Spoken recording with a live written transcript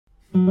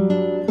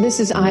This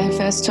is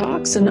IFS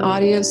Talks, an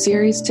audio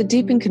series to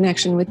deepen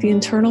connection with the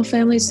internal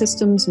family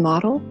systems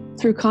model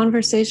through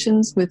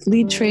conversations with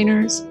lead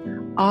trainers,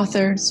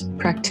 authors,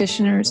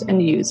 practitioners,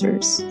 and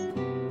users.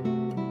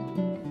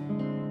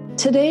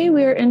 Today,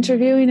 we are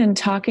interviewing and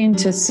talking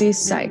to Cease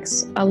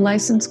Sykes, a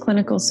licensed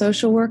clinical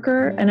social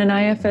worker and an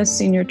IFS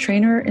senior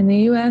trainer in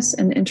the U.S.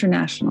 and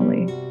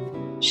internationally.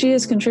 She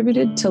has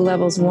contributed to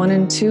levels 1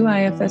 and 2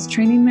 IFS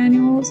training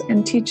manuals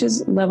and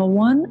teaches level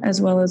 1 as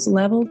well as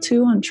level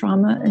 2 on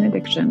trauma and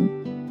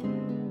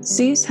addiction.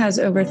 Cease has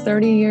over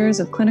 30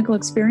 years of clinical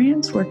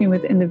experience working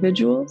with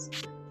individuals,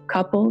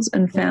 couples,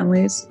 and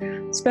families,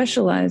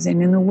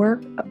 specializing in the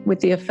work with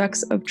the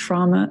effects of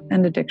trauma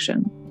and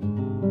addiction.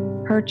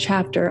 Her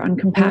chapter on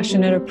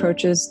compassionate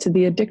approaches to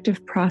the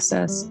addictive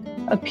process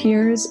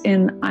appears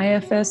in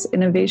IFS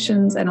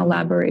Innovations and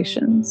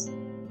Elaborations.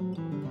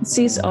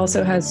 Cease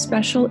also has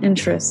special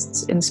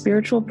interests in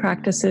spiritual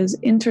practices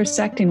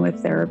intersecting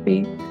with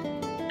therapy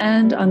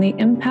and on the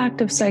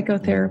impact of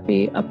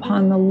psychotherapy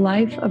upon the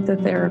life of the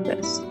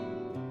therapist.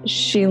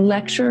 She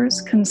lectures,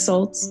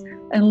 consults,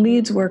 and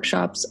leads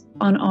workshops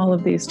on all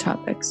of these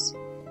topics.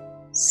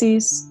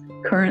 Cease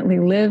currently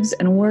lives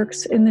and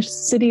works in the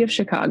city of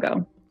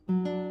Chicago.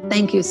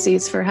 Thank you,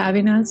 Cease, for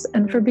having us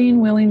and for being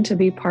willing to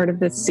be part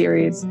of this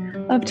series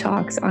of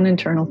talks on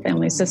internal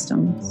family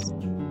systems.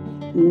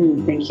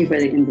 Thank you for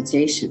the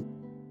invitation.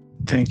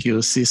 Thank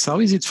you, Cease. How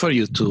is it for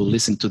you to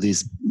listen to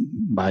this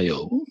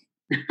bio?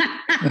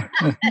 That's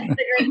a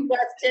great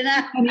question.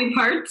 Any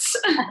parts?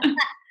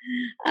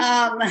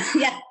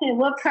 Yeah,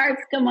 what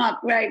parts come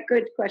up? Right,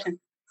 good question.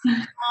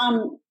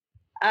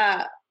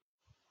 I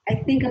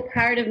think a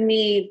part of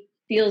me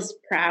feels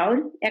proud,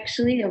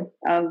 actually, of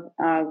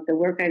the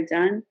work I've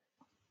done.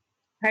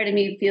 Part of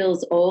me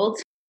feels old.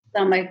 I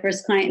saw my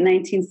first client in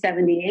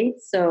 1978,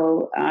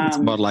 so it's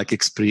more like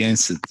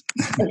experience.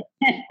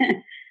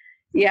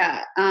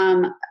 Yeah,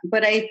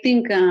 but I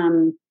think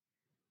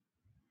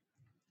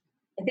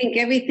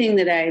everything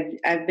that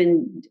I've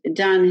been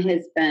done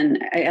has been.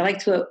 I like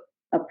to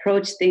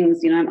approach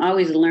things. I'm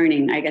always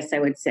learning, I guess I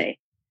would say.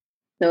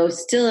 So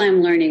still,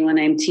 I'm learning when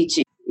I'm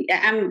teaching.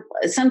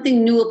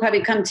 Something new will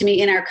probably come to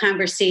me in our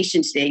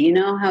conversation today. You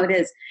know how it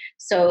is.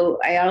 So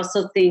I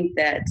also think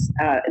that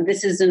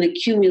this is an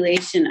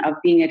accumulation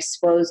of being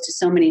exposed to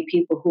so many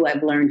people who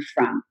I've learned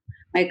from.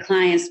 My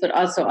clients, but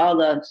also all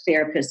the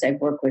therapists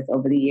I've worked with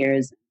over the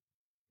years.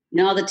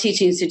 All the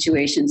teaching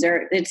situations,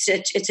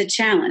 it's a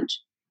challenge.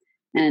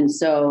 And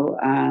so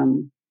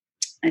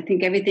I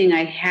think everything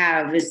I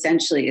have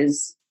essentially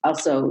is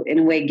also in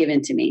a way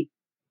given to me.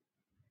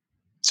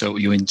 So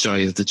you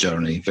enjoy the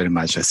journey very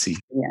much, I see.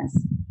 Yes.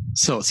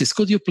 So, Sis,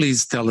 could you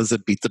please tell us a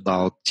bit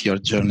about your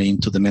journey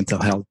into the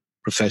mental health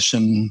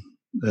profession?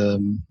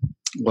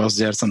 Was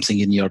there something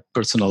in your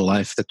personal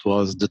life that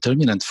was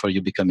determinant for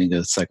you becoming a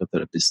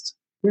psychotherapist?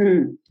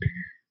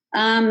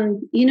 I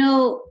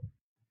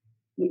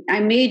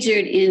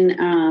majored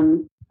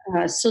in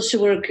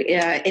social work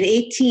at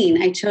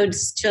 18. I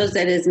chose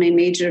that as my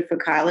major for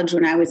college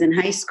when I was in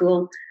high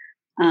school.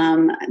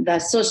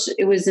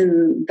 It was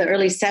in the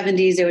early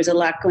 70s. There was a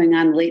lot going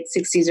on, late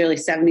 60s, early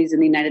 70s in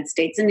the United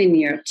States and in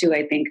Europe too,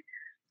 I think,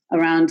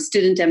 around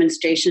student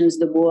demonstrations,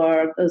 the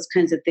war, those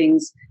kinds of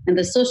things. And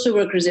the social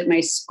workers at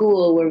my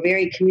school were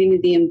very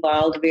community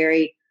involved,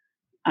 very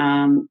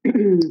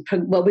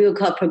what we would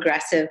call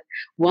progressive.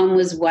 One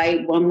was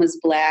white, one was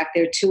black.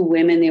 There were two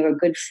women. They were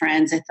good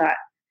friends. I thought,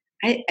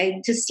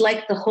 I just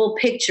liked the whole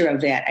picture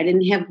of that. I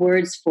didn't have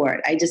words for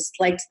it. I just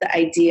liked the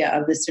idea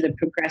of this sort of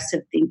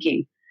progressive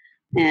thinking.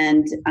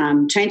 And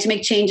trying to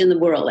make change in the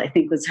world, I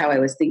think, was how I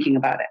was thinking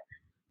about it.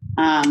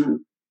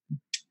 And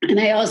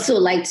I also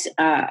liked,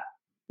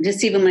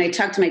 just even when I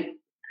talked to my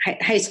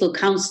high school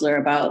counselor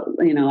about,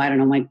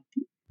 my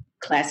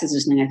classes or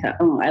something, I thought,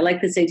 I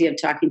like this idea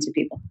of talking to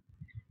people.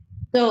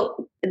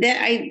 So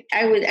that I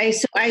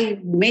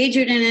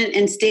majored in it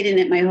and stayed in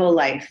it my whole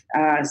life.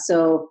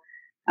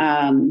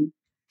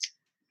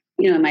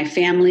 My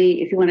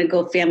family, if you want to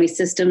go family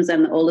systems,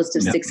 I'm the oldest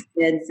of 6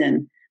 kids,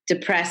 and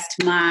depressed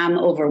mom,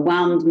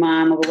 overwhelmed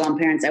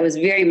parents. I was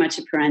very much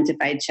a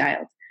parentified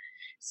child.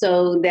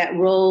 So that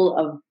role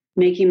of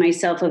making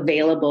myself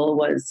available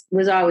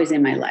was always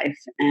in my life.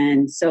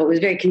 And so it was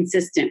very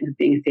consistent with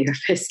being a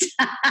therapist.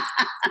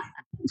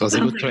 It was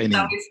a good training. It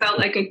always felt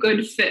like a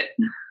good fit.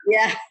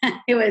 Yeah,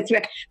 it was.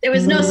 There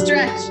was no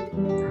stretch.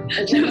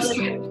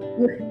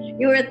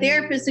 You were a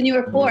therapist when you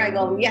were 4. I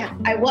go, yeah,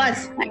 I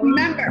was. I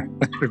remember.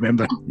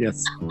 Remember,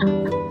 yes.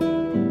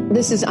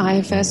 This is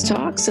IFS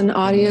Talks, an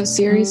audio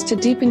series to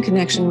deepen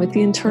connection with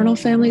the internal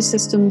family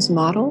systems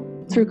model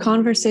through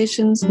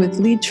conversations with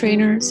lead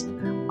trainers,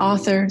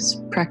 authors,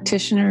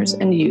 practitioners,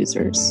 and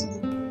users.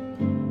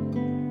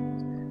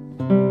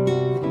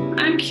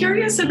 I'm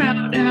curious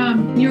about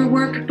your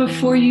work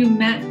before you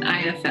met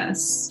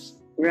IFS.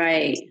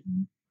 Right.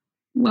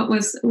 What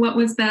was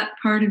that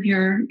part of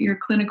your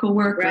clinical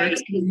work? Right.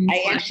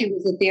 I actually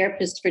was a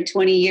therapist for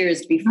 20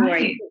 years before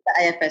I did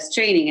the IFS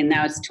training, and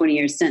now it's 20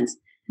 years since.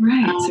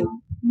 Right.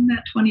 So in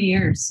that 20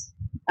 years.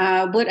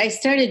 What I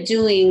started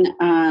doing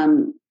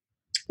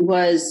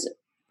was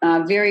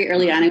very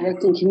early on. I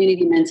worked in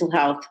community mental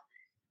health.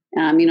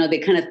 They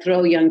kind of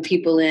throw young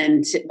people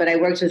in, but I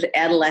worked with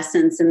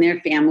adolescents and their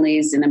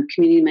families in a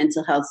community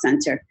mental health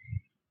center.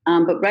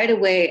 But right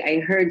away, I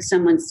heard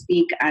someone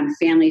speak on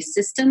family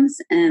systems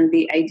and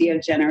the idea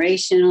of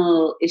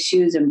generational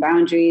issues and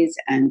boundaries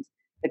and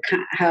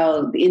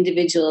how the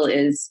individual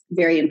is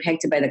very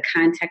impacted by the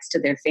context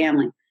of their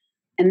family.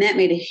 And that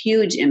made a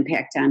huge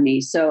impact on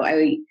me. So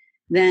I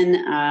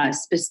then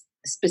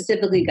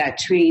specifically got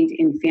trained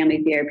in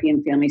family therapy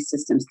and family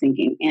systems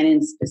thinking. And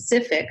in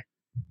specific,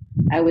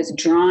 I was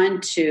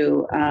drawn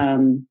to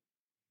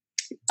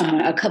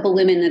a couple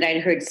women that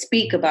I'd heard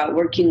speak about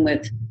working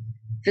with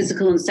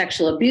physical and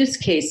sexual abuse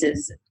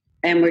cases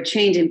and were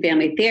trained in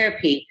family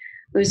therapy.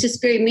 It was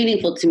just very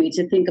meaningful to me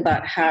to think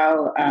about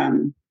how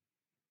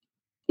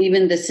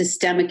even the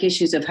systemic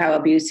issues of how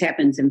abuse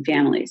happens in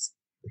families.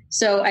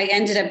 So I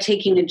ended up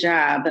taking a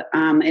job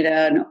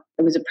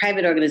it was a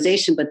private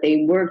organization, but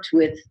they worked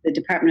with the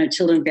Department of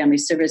Children and Family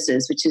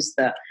Services, which is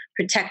the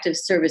protective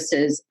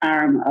services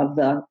arm of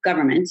the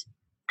government.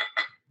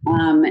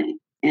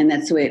 And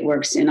that's the way it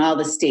works in all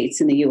the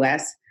states in the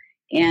U.S.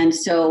 And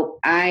so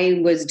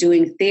I was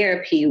doing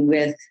therapy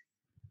with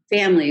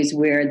families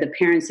where the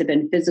parents have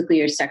been physically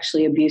or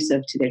sexually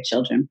abusive to their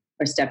children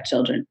or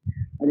stepchildren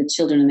or the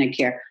children in their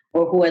care,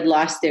 or who had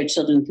lost their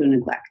children through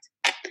neglect.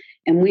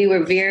 And we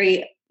were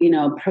very,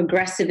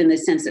 progressive in the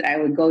sense that I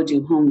would go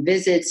do home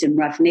visits in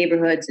rough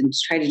neighborhoods and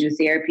try to do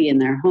therapy in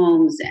their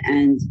homes,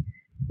 and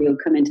they would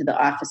come into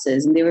the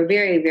offices, and they were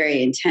very,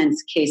 very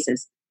intense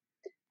cases.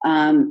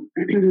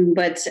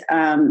 But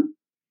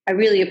I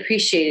really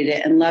appreciated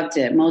it and loved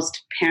it.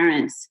 Most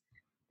parents,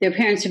 their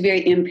parents are very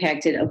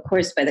impacted, of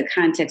course, by the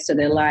context of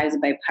their lives,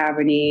 by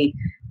poverty,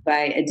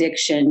 by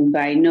addiction,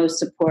 by no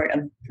support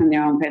from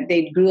their own parents.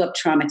 They grew up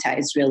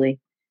traumatized, really.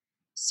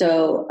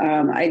 So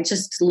I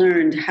just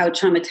learned how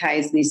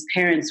traumatized these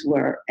parents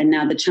were, and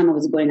now the trauma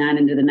was going on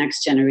into the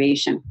next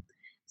generation.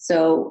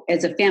 So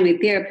as a family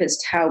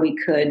therapist, how we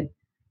could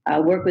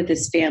work with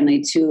this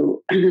family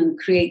to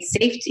create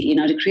safety,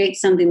 to create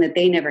something that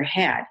they never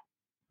had.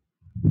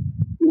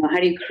 How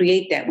do you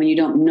create that when you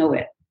don't know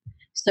it?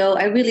 So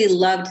I really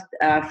loved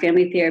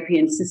family therapy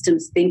and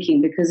systems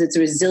thinking because it's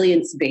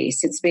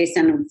resilience-based. It's based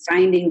on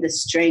finding the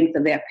strength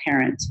of that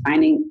parent,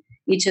 finding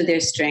each of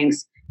their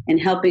strengths, and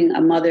helping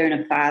a mother and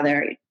a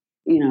father,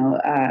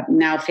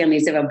 now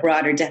families have a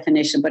broader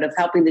definition, but of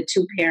helping the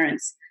two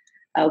parents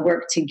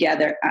work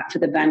together for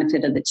the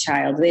benefit of the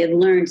child. They had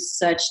learned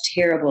such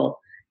terrible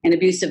and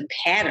abusive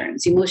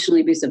patterns,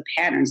 emotionally abusive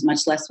patterns,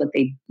 much less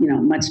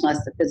much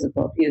less the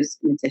physical abuse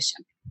in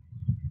addition.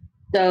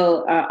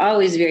 So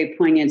always very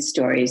poignant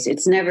stories.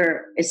 It's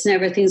never,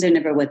 things are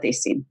never what they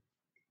seem.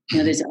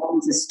 There's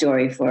always a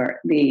story for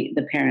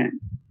the parent.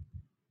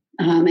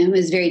 And it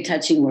was very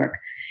touching work.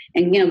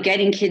 And,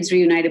 getting kids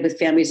reunited with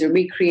families or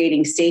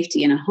recreating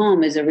safety in a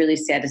home is a really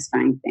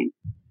satisfying thing.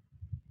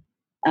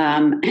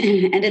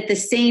 And at the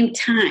same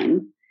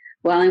time,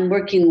 while I'm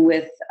working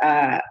with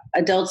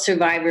adult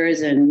survivors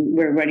and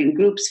we're running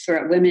groups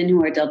for women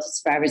who are adult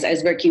survivors, I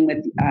was working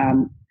with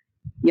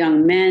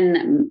young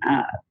men,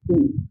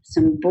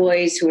 some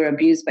boys who were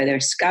abused by their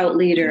scout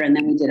leader. And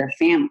then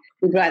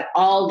we brought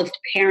all the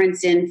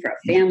parents in for a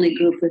family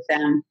group with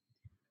them,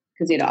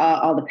 because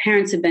all the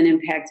parents have been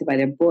impacted by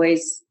their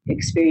boys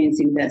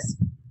experiencing this.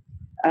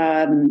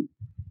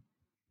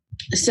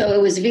 So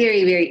it was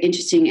very, very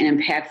interesting and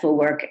impactful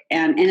work.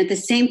 And at the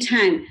same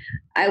time,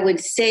 I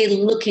would say,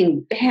 looking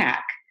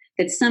back,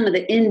 that some of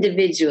the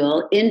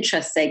individual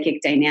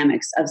intrapsychic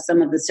dynamics of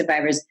some of the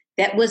survivors,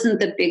 that wasn't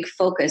the big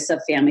focus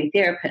of family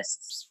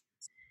therapists.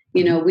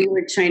 We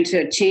were trying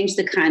to change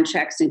the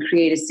contracts and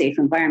create a safe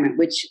environment,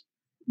 which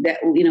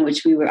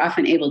we were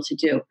often able to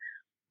do.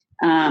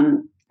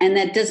 And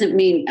that doesn't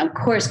mean, of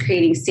course,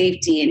 creating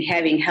safety and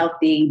having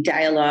healthy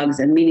dialogues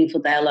and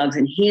meaningful dialogues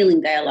and healing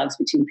dialogues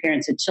between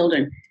parents and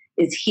children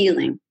is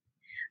healing.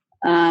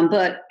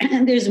 But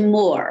there's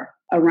more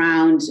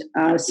around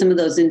some of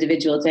those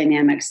individual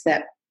dynamics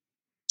that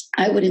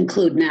I would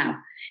include now.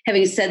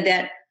 Having said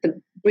that,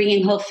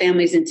 bringing whole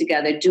families in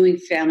together, doing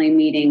family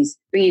meetings,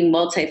 bringing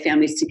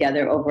multi-families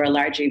together over a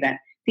larger event,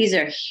 these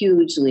are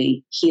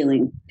hugely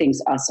healing things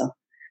also.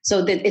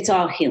 So that it's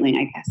all healing,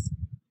 I guess.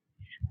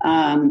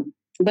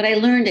 But I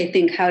learned, I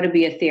think, how to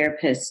be a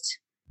therapist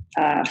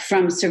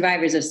from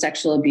survivors of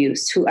sexual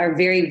abuse who are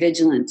very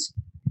vigilant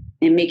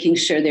in making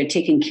sure they're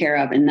taken care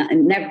of. And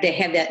they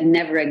have that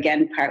never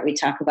again part we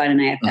talk about in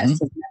IFS,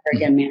 never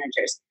again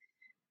managers.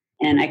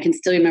 And I can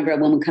still remember a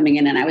woman coming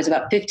in, and I was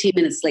about 15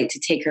 minutes late to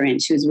take her in.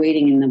 She was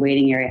waiting in the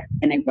waiting area.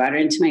 And I brought her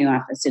into my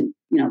office, and,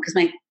 because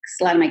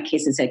a lot of my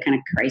cases had kind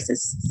of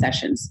crisis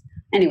sessions.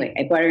 Anyway,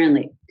 I brought her in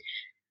late.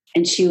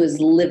 And she was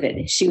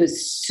livid. She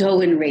was so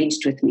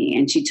enraged with me.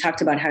 And she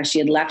talked about how she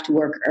had left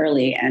work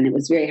early and it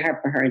was very hard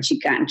for her. And she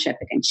got in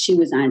traffic and she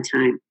was on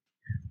time.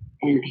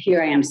 And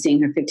here I am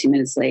seeing her 15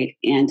 minutes late.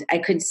 And I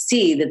could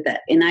see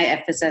that in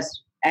IFS,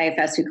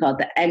 we call it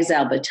the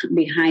exile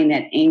behind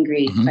that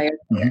angry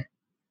firefighter.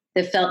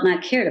 that felt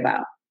not cared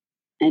about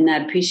and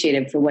not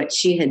appreciated for what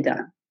she had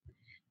done.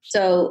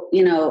 So,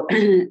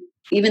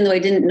 even though I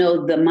didn't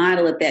know the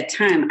model at that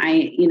time,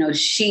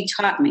 she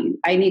taught me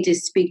I need to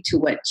speak to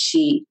what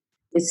she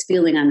is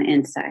feeling on the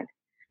inside,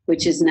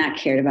 which is not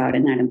cared about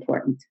and not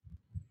important.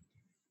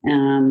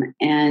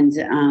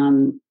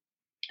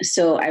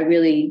 So I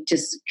really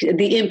just,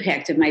 the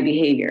impact of my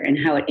behavior and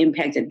how it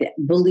impacted the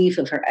belief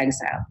of her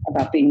exile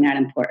about being not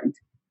important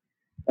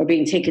or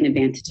being taken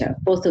advantage of,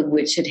 both of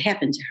which had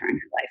happened to her in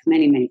her life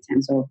many, many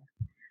times over.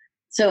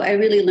 So I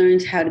really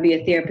learned how to be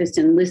a therapist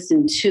and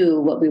listen to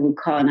what we would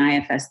call in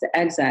IFS the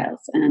exiles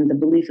and the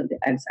belief of the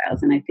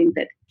exiles. And I think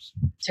that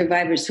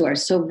survivors who are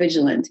so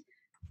vigilant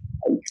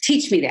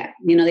teach me that.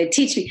 They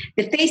teach me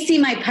if they see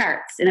my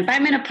parts, and if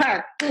I'm in a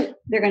park,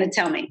 they're going to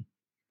tell me,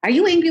 "Are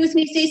you angry with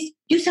me, Stacey?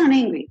 You sound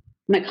angry."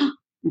 I'm like, "Oh,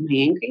 am I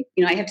angry?"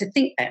 I have to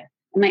think that.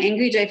 Am I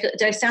angry?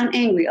 Do I sound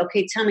angry?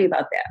 Okay, tell me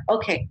about that.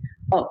 Okay.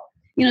 Oh,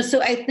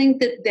 so I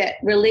think that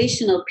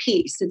relational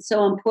piece is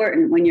so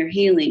important when you're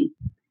healing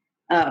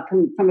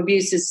from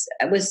abuse.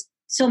 Was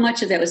so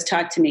much of that was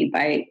taught to me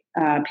by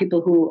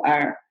people who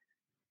are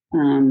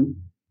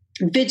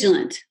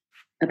vigilant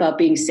about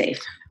being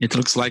safe. It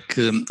looks like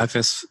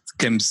IFS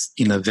comes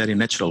in a very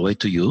natural way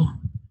to you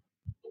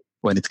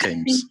when it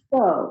came.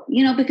 So,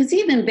 because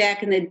even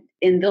back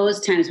in those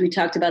times, we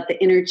talked about the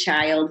inner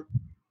child,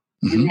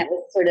 and that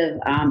was sort of,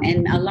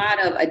 and a lot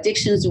of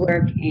addictions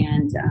work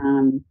and,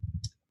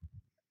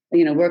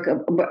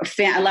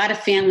 a lot of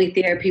family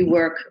therapy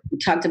work. We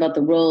talked about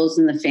the roles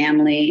in the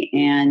family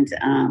and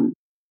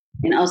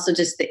also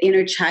just the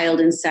inner child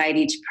inside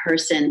each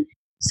person.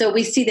 So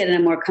we see that in a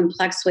more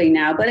complex way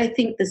now, but I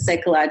think the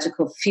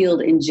psychological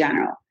field in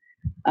general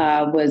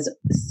was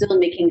still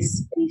making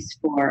space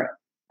for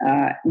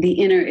the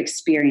inner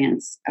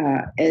experience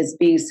as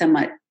being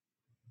somewhat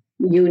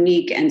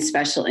unique and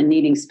special and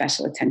needing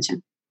special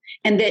attention.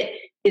 And that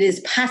it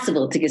is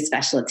possible to give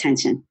special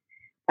attention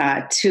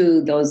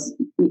to those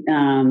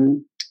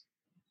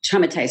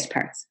traumatized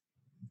parts.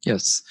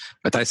 Yes,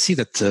 but I see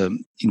that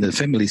in the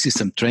family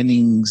system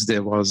trainings,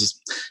 there was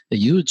a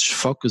huge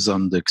focus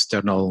on the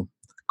external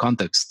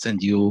context,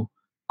 and you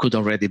could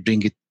already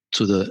bring it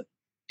to the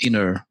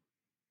inner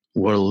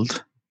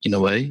world in a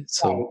way.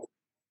 So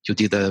you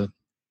did an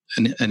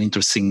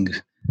interesting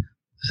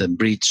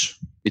bridge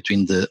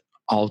between the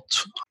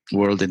out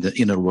world and the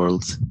inner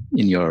world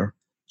in your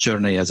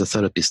journey as a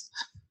therapist.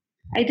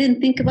 I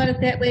didn't think about it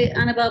that way,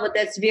 Annabelle, but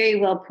that's very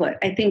well put.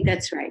 I think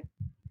that's right.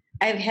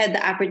 I've had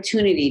the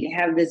opportunity to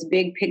have this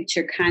big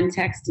picture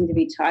context and to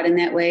be taught in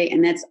that way.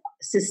 And that's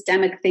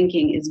systemic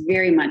thinking is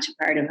very much a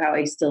part of how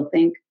I still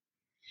think.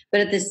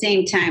 But at the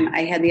same time,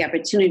 I had the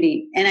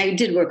opportunity, and I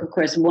did work, of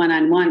course,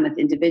 one-on-one with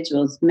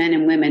individuals, men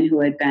and women who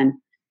had been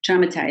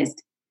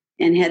traumatized,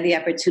 and had the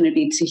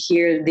opportunity to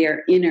hear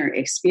their inner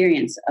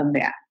experience of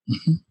that.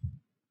 Mm-hmm.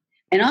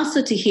 And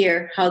also to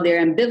hear how their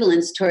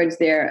ambivalence towards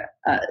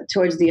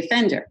towards the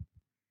offender,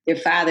 their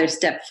father,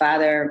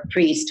 stepfather,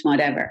 priest,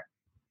 whatever,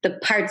 the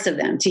parts of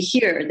them, to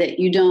hear that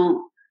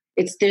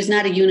there's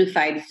not a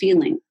unified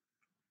feeling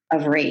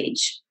of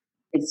rage.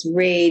 It's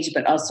rage,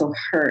 but also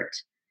hurt,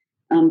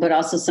 but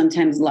also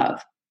sometimes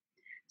love.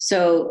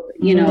 So,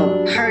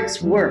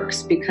 parts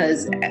works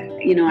because,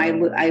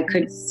 I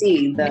could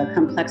see the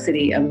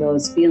complexity of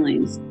those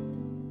feelings.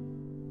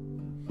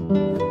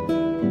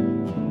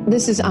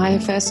 This is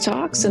IFS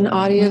Talks, an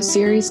audio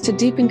series to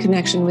deepen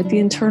connection with the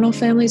internal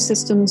family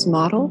systems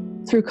model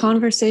through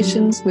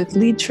conversations with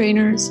lead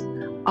trainers,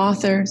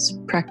 authors,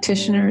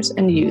 practitioners,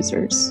 and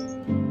users.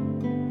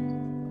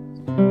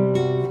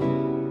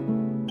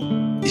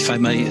 If I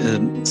may,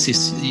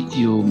 Sis,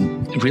 you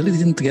really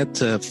didn't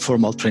get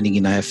formal training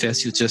in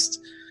IFS. You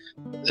just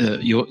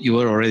you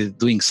were already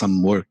doing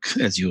some work,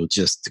 as you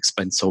just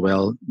explained so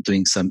well,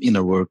 doing some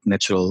inner work,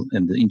 natural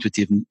and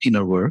intuitive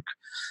inner work.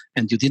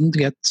 And you didn't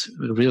get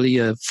really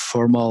a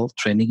formal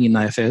training in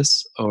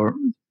IFS, or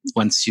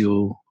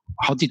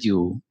how did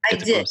you? I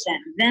did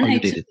then. I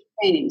took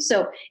training.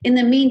 So in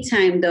the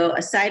meantime, though,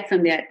 aside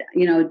from that,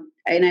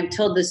 and I've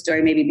told this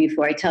story maybe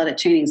before, I tell it at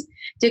trainings.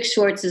 Dick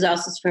Schwartz is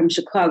also from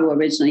Chicago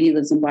originally. He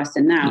lives in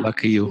Boston now.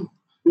 Lucky you.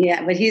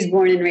 Yeah, but he's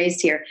born and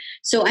raised here.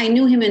 So I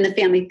knew him in the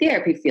family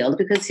therapy field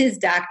because his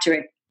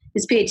doctorate,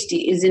 his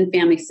PhD is in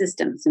family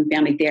systems and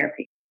family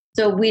therapy.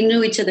 So we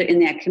knew each other in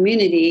that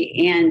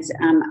community, and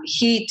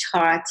he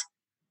taught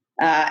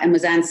and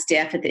was on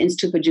staff at the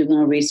Institute for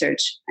Juvenile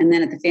Research and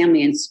then at the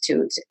Family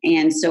Institute.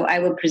 And so I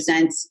would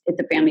present at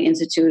the Family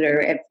Institute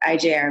or at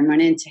IJR and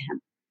run into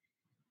him.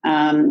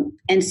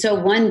 And so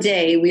one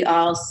day we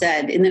all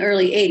said, in the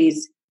early 80s,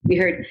 we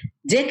heard,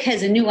 Dick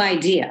has a new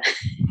idea.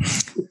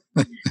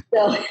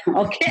 So,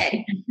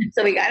 okay.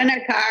 So we got in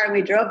our car and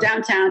we drove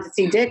downtown to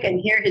see Dick and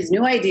hear his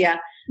new idea.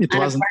 It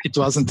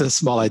wasn't a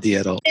small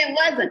idea at all. It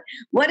wasn't.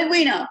 What did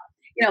we know?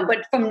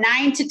 But from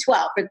 9 to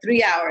 12 for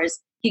 3 hours,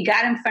 he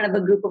got in front of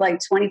a group of like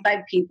 25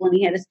 people and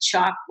he had his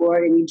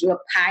chalkboard and he drew a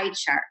pie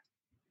chart,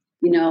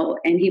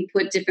 and he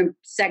put different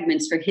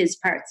segments for his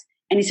parts.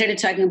 And he started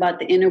talking about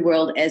the inner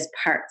world as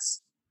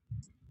parts.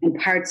 and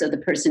parts of the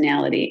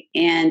personality.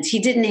 And he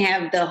didn't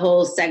have the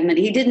whole segment.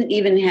 He didn't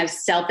even have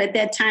self at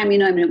that time.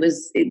 It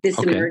was this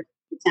emerged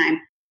at the time.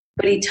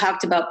 But he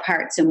talked about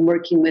parts and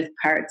working with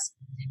parts.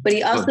 But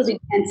he also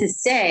began to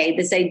say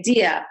this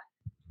idea,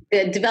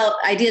 develop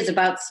ideas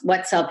about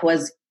what self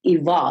was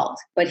evolved.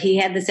 But he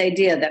had this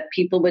idea that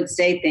people would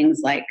say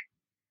things like,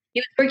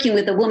 he was working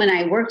with a woman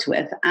I worked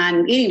with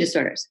on eating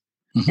disorders.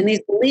 Mm-hmm. And these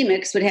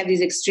bulimics would have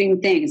these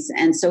extreme things.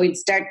 And so he'd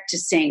start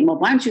just saying, well,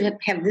 why don't you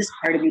have this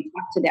part of you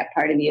talk to that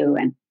part of you?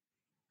 And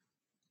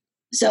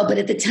so, but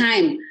at the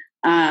time,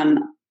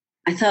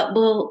 I thought,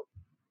 well,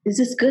 is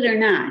this good or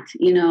not?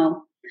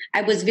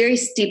 I was very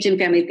steeped in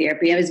family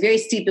therapy. I was very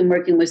steeped in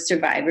working with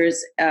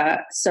survivors.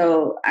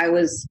 So I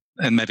was...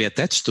 And maybe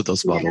attached to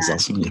those models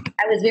also.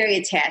 I was very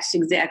attached,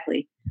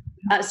 exactly.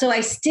 So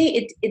I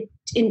stayed, it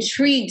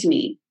intrigued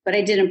me, but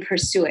I didn't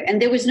pursue it. And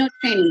there was no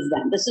trainings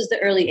then. This was the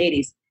early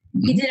 80s.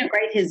 Mm-hmm. He didn't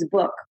write his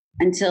book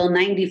until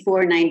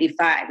 94,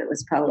 95. It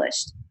was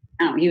published.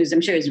 I'm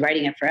sure he was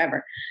writing it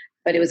forever,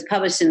 but it was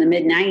published in the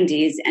mid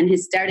 90s, and he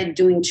started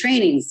doing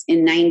trainings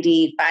in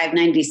 95,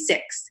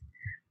 96.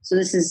 So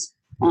this is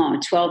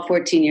 12,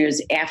 14 years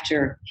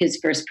after his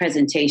first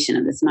presentation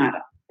of this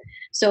model.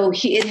 So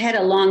it had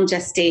a long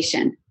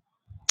gestation.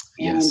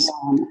 Yes.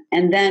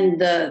 And then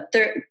the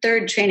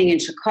third training in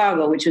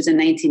Chicago, which was in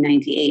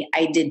 1998,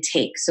 I did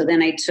take. So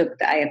then I took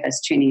the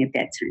IFS training at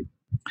that time.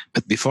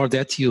 But before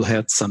that, you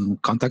had some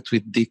contact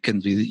with Dick,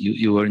 and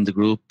you were in the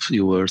group.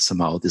 You were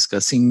somehow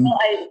discussing.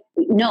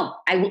 No,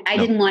 I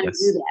didn't want to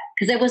do that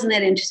because I wasn't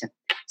that interested.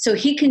 So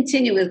he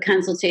continued with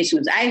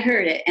consultations. I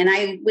heard it, and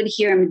I would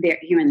hear him there,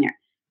 here and there.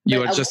 You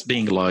were just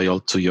being loyal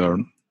to your.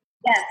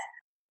 Yes,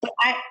 but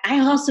I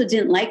also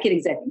didn't like it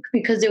exactly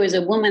because there was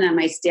a woman on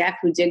my staff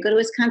who did go to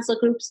his consult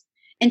groups,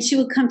 and she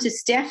would come to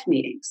staff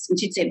meetings, and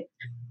she'd say,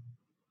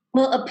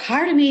 well, a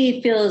part of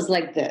me feels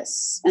like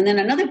this. And then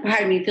another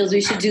part of me feels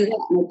we should do that.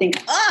 And I think,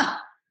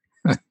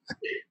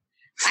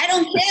 I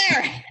don't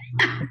care.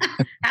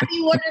 How do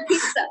you order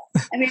pizza?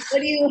 I mean, what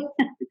do you...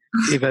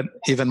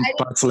 even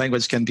parts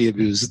language can be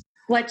abused.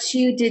 But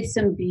she did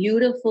some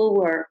beautiful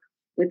work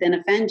with an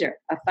offender,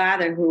 a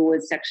father who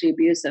was sexually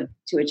abusive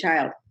to a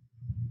child.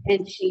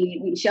 And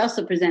she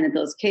also presented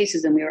those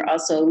cases, and we were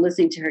also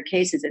listening to her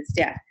cases at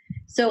staff.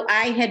 So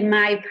I had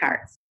my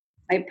parts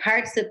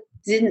that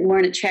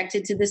weren't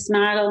attracted to this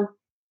model,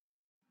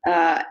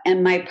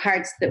 and my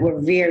parts that were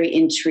very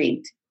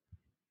intrigued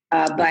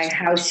by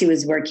how she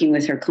was working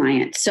with her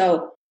client.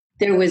 So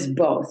there was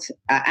both.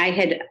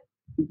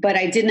 But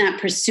I did not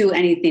pursue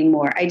anything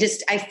more. I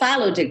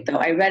followed Dick though.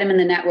 I read him in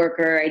the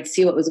Networker. I'd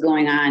see what was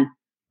going on,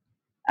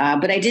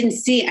 but I hadn't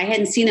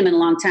seen him in a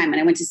long time. And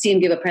I went to see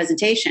him give a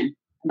presentation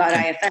about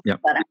IFS,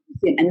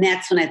 and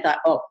that's when I thought,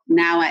 oh,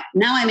 now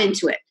I'm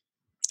into it.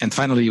 And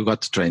finally, you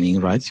got training,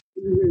 right?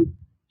 Mm-hmm.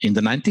 In the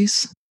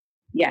 90s?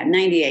 Yeah,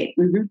 98.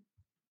 Mm-hmm.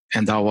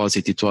 And how was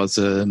it? It was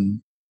a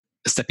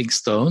stepping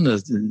stone.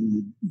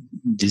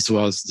 This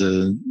was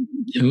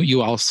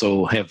you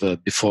also have a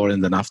before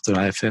and then after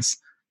IFS?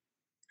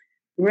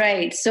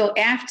 Right. So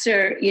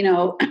after,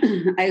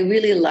 I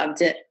really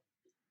loved it.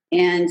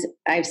 And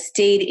I've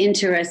stayed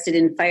interested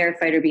in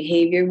firefighter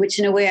behavior, which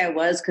in a way I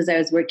was because I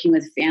was working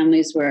with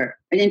families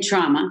in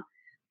trauma,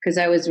 because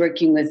I was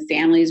working with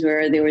families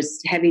where there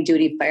was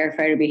heavy-duty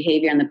firefighter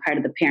behavior on the part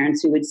of the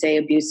parents, we would say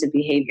abusive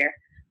behavior,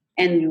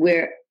 and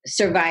where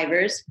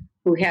survivors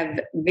who have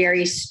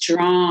very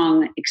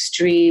strong,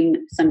 extreme,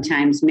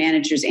 sometimes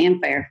managers and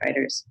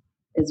firefighters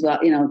as well,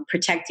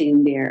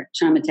 protecting their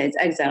traumatized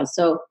exiles.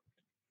 So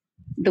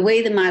the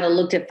way the model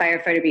looked at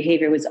firefighter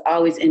behavior was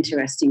always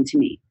interesting to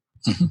me.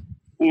 Mm-hmm.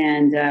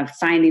 And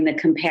finding the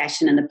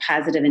compassion and the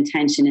positive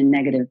intention in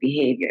negative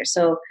behavior.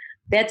 So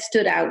that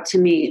stood out to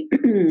me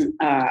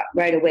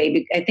right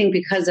away. I think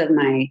because of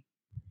my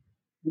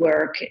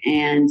work,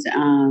 and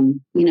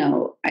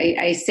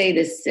I say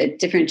this at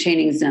different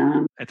trainings.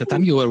 At the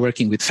time, you were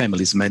working with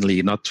families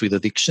mainly, not with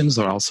addictions,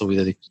 or also with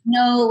addictions.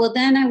 No, well,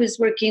 then I was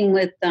working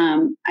with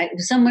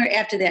somewhere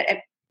after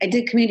that. I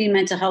did community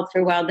mental health for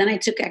a while. Then I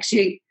took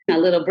actually a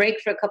little break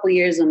for a couple of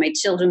years when my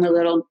children were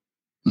little.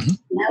 Mm-hmm.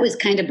 And I was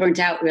kind of burnt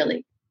out,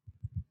 really.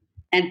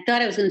 And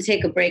thought I was going to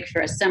take a break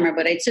for a summer,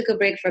 but I took a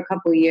break for a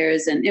couple of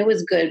years, and it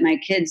was good. My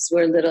kids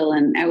were little,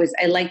 and I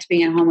liked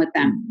being at home with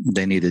them.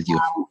 They needed you.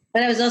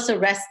 But I was also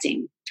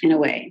resting in a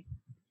way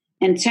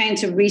and trying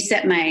to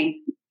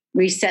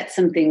reset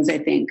some things, I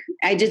think.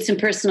 I did some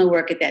personal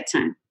work at that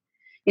time.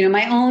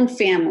 My own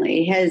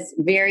family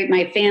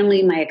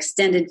my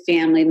extended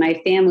family, my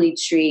family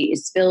tree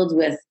is filled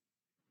with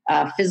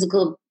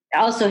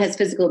also has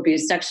physical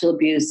abuse, sexual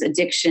abuse,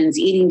 addictions,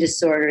 eating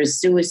disorders,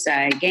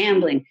 suicide,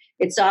 gambling.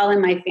 It's all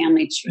in my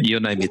family tree. You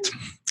name it.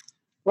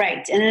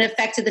 Right. And it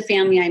affected the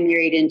family I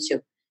married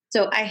into.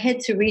 So I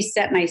had to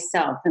reset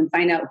myself and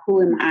find out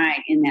who am I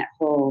in that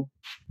whole,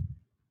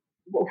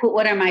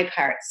 what are my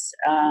parts?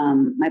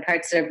 My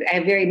parts I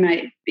have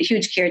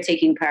huge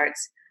caretaking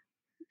parts.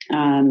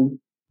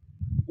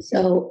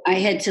 So I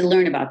had to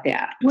learn about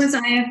that. Was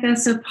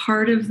IFS a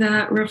part of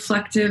that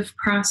reflective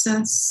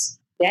process?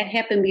 That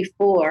happened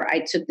before I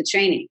took the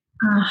training.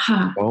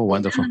 Uh-huh. Oh,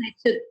 wonderful. When I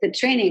took the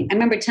training, I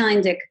remember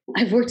telling Dick,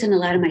 I've worked on a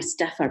lot of my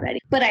stuff already,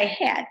 but I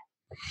had.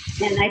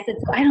 And I said,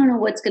 so I don't know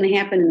what's going to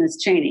happen in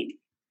this training,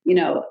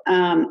 but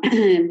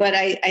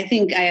I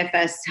think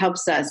IFS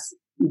helps us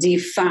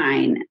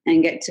define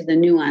and get to the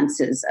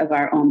nuances of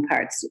our own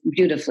parts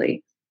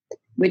beautifully,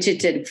 which it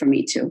did for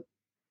me too.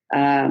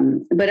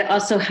 But it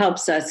also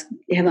helps us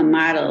have a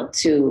model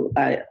to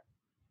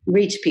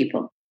reach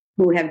people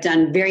who have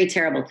done very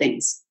terrible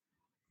things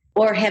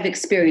or have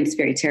experienced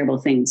very terrible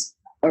things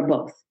or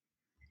both.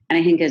 And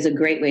I think it's a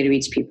great way to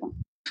reach people.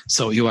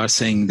 So you are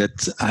saying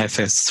that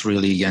IFS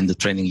really, and the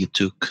training you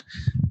took,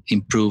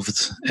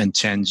 improved and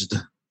changed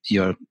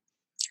your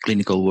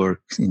clinical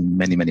work in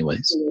many, many ways.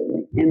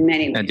 Absolutely. In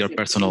many ways. And your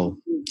personal,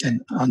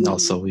 and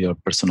also your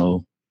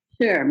personal.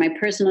 Sure. My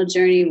personal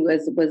journey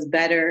was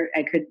better.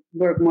 I could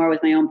work more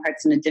with my own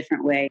parts in a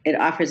different way. It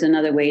offers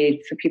another way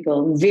for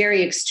people in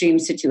very extreme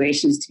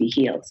situations to be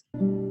healed.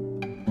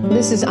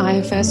 This is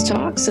IFS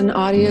Talks, an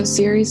audio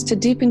series to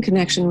deepen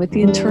connection with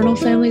the internal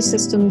family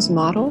systems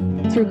model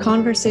through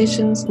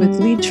conversations with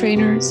lead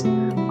trainers,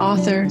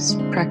 authors,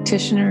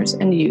 practitioners,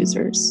 and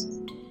users.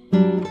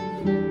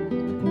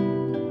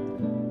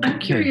 I'm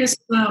curious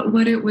about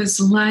what it was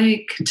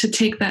like to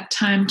take that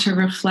time to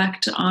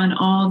reflect on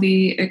all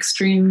the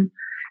extreme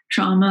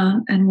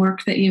trauma and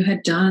work that you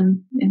had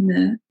done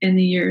in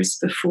the years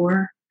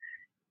before.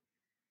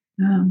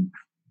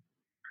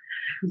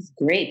 It's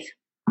great.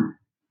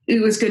 It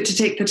was good to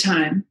take the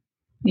time.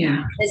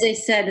 Yeah. As I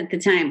said at the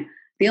time,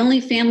 the only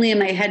family in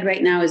my head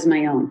right now is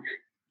my own.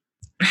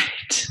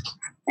 Right.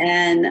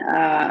 And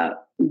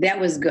that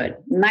was good.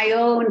 My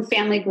own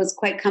family was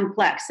quite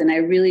complex, and I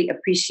really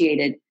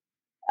appreciated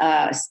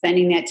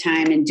spending that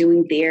time and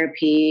doing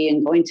therapy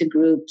and going to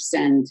groups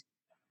and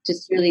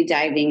just really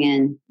diving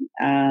in.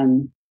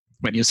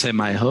 When you say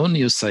my own,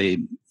 you say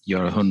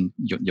your own,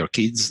 your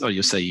kids, or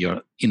you say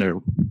your inner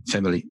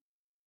family?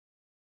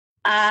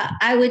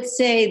 I would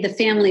say the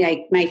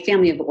family, my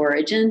family of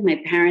origin,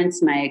 my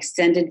parents, my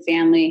extended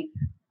family,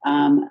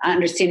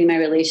 understanding my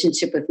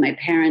relationship with my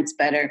parents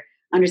better,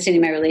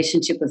 understanding my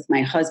relationship with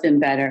my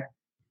husband better.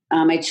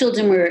 My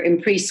children were in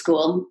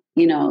preschool.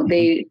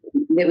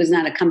 It was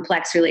not a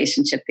complex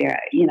relationship there,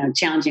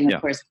 challenging,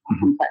 of course,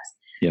 complex.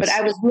 Yes. But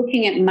I was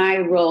looking at my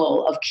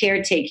role of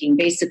caretaking,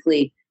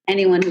 basically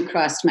anyone who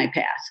crossed my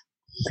path.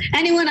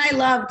 Anyone I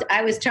loved,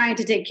 I was trying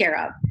to take care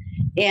of.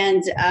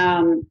 And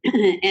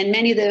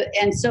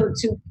so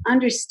to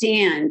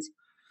understand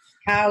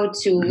how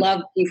to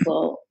love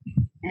people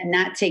and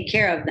not take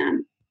care of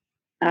them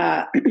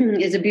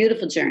is a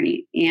beautiful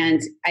journey. And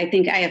I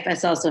think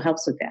IFS also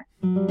helps with that.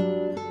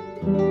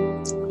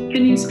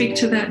 Can you speak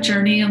to that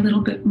journey a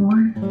little bit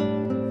more?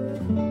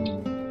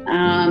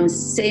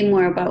 Say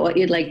more about what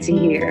you'd like to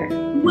hear.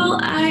 Well,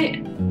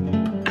 I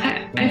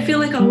feel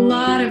like a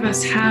lot of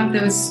us have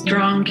those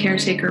strong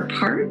caretaker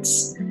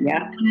parts.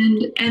 Yeah.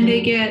 And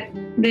they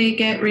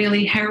get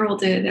really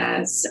heralded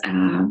as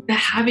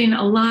having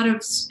a lot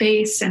of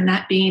space and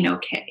that being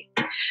okay.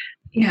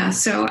 Yeah.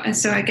 So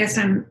I guess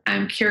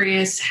I'm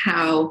curious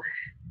how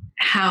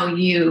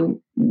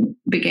you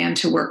began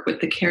to work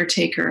with the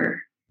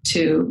caretaker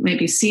to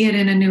maybe see it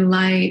in a new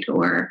light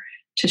or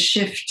to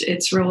shift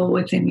its role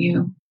within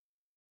you.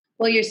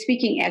 Well, you're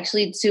speaking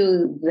actually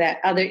to that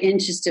other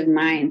interest of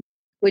mine,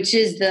 which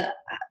is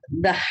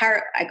the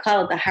heart. I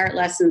call it the heart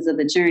lessons of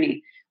the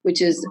journey,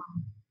 which is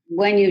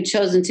when you've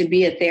chosen to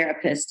be a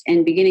therapist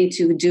and beginning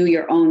to do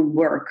your own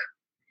work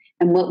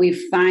and what we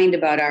find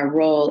about our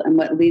role and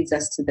what leads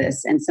us to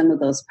this and some of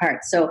those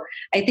parts. So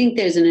I think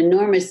there's an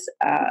enormous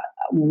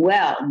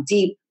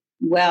deep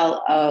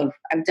well of,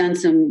 I've done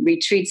some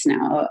retreats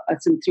now,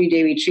 some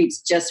 3-day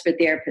retreats just for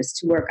therapists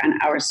to work on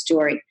our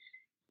story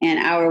and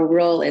our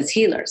role as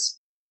healers.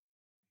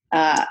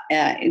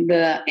 In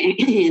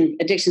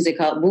addictions, they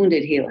call it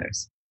wounded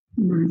healers.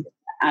 Mm-hmm.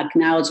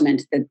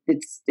 Acknowledgement that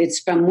it's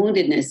from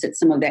woundedness that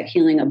some of that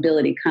healing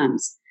ability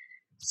comes.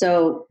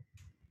 So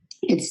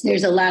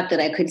there's a lot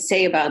that I could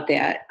say about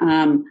that.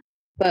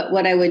 But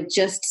what I would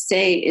just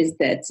say is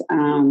that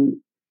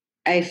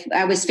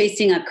I was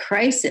facing a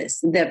crisis.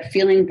 That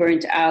feeling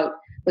burnt out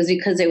was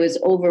because I was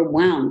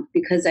overwhelmed,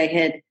 because I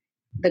had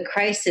the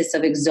crisis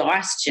of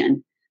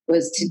exhaustion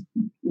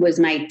was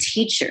my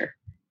teacher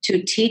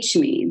to teach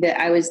me that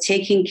I was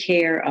taking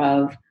care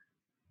of,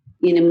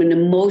 in an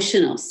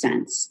emotional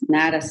sense,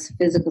 not a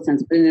physical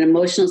sense, but in an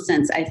emotional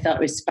sense, I felt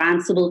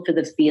responsible for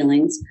the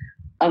feelings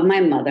of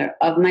my mother,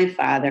 of my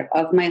father,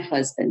 of my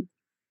husband,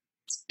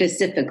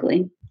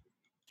 specifically.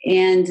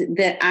 And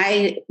that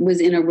I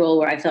was in a role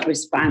where I felt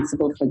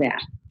responsible for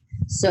that.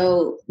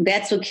 So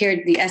that's what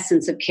the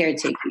essence of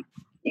caretaking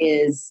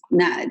is.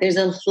 Not, there's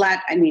a lot,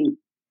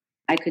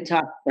 I could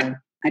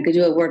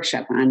do a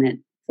workshop on it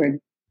for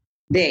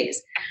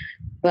days,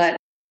 but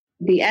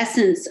the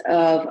essence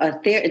of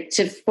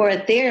for a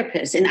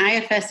therapist, and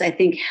IFS, I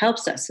think,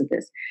 helps us with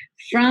this.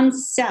 From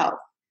self,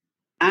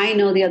 I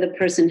know the other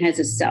person has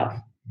a self,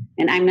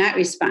 and I'm not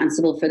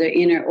responsible for their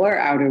inner or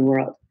outer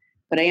world,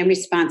 but I am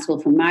responsible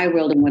for my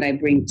world and what I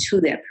bring to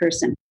that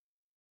person.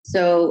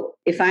 So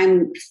if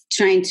I'm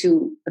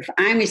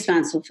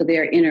responsible for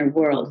their inner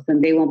world,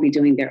 then they won't be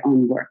doing their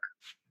own work.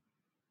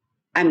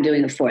 I'm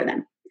doing it for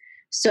them.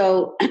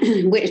 So,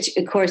 which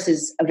of course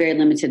is a very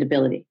limited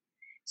ability.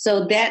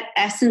 So that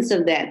essence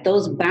of that,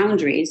 those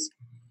boundaries,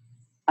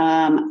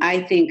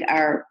 I think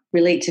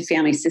relate to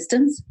family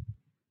systems.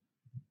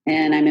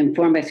 And I'm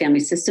informed by family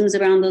systems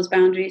around those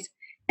boundaries.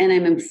 And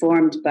I'm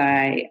informed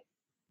by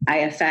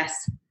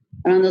IFS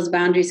around those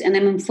boundaries. And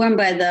I'm informed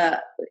by the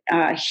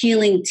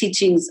healing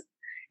teachings,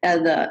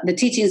 the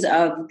teachings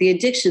of the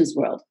addictions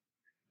world,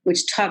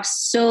 which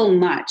talks so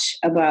much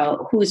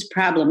about whose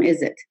problem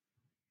is it.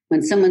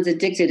 When someone's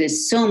addicted,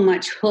 is so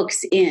much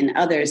hooks in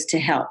others to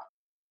help.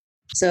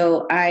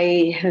 So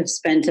I have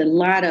spent a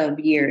lot of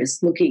years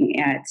looking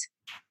at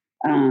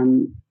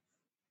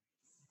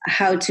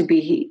how to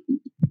be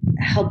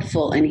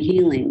helpful and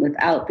healing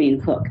without being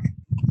hooked.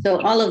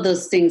 So all of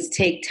those things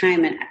take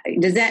time. And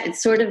does that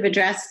sort of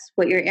address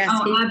what you're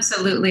asking? Oh,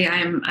 absolutely.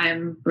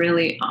 I'm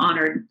really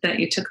honored that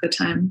you took the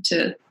time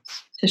to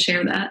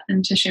share that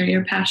and to share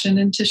your passion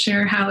and to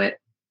share how it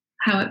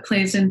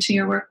plays into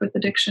your work with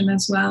addiction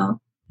as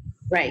well.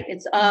 Right.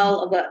 It's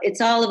all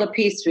of a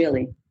piece,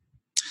 really.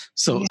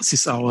 So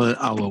since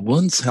our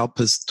wounds help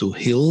us to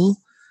heal,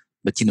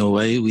 but in a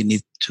way we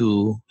need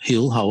to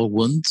heal our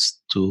wounds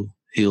to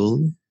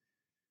heal.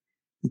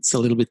 It's a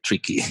little bit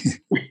tricky.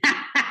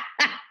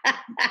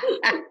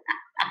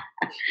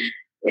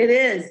 It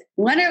is.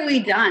 When are we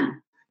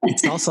done?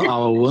 It's also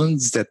our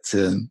wounds that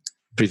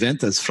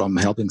prevent us from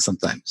helping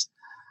sometimes.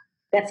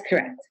 That's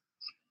correct.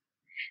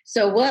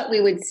 So what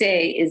we would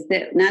say is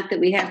that not that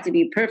we have to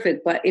be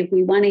perfect, but if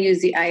we want to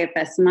use the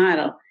IFS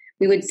model,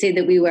 we would say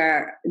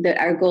that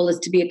our goal is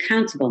to be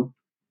accountable.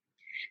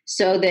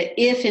 So that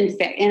if in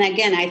fact, and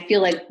again, I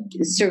feel like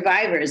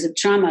survivors of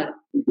trauma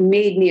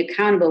made me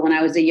accountable when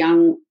I was a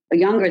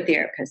younger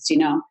therapist,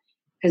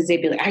 because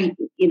they'd be like,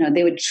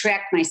 they would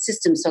track my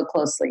system so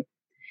closely.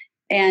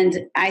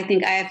 And I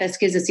think IFS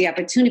gives us the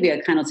opportunity to be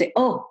accountable, say,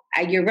 oh,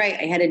 you're right.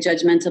 I had a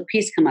judgmental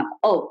piece come up.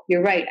 Oh,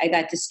 you're right. I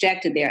got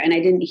distracted there. And I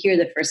didn't hear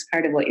the first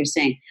part of what you're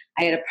saying.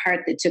 I had a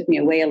part that took me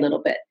away a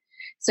little bit.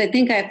 So I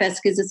think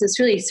IFS gives us this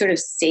really sort of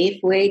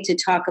safe way to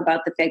talk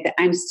about the fact that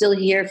I'm still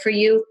here for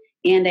you.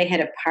 And I had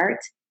a part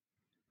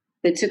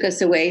that took us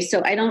away.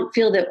 So I don't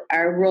feel that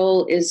our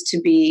role is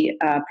to be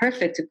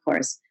perfect, of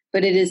course,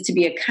 but it is to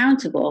be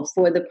accountable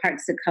for the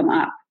parts that come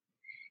up.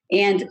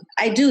 And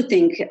I do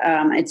think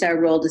it's our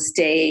role to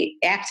stay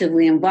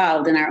actively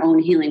involved in our own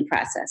healing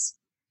process,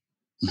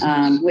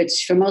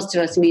 which for most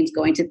of us means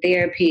going to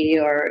therapy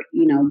or,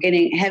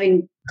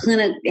 having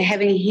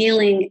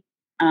healing,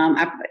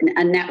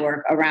 a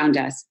network around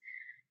us,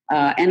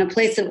 and a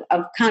place of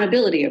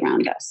accountability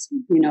around us,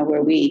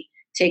 where we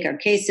take our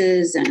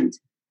cases and,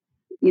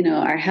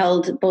 are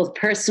held both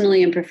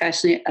personally and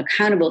professionally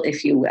accountable,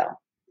 if you will.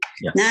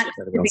 Yes, not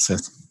to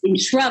be in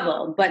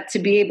trouble, but to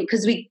be able,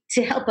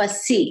 to help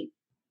us see,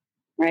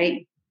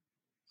 right?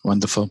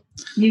 Wonderful.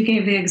 You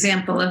gave the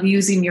example of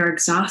using your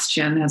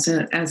exhaustion as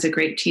a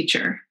great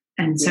teacher.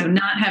 And so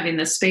not having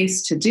the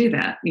space to do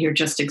that, you're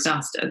just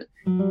exhausted.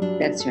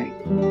 That's right.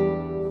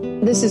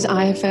 This is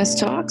IFS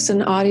Talks,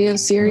 an audio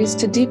series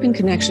to deepen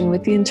connection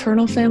with the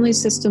internal family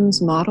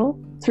systems model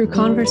through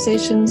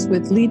conversations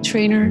with lead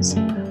trainers,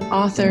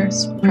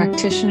 authors,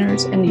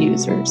 practitioners, and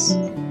users.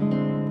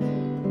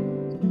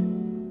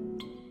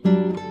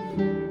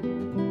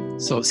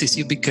 So since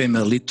you became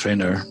a lead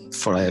trainer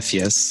for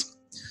IFS,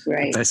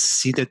 right. I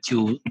see that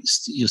you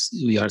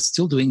are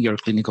still doing your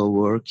clinical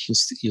work. You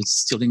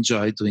still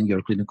enjoy doing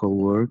your clinical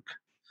work.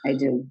 I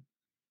do.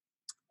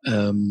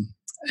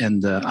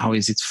 And how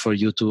was it for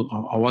you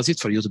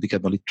to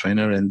become a lead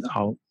trainer? And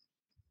how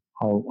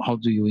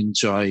do you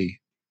enjoy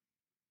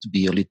to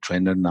be a lead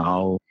trainer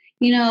now?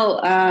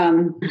 I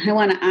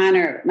want to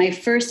honor my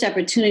first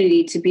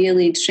opportunity to be a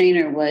lead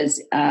trainer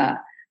was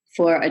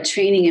for a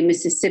training in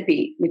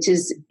Mississippi, which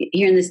is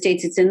here in the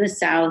States. It's in the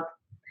South.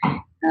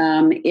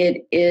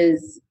 It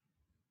is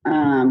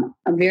a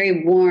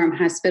very warm,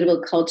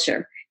 hospitable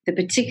culture. The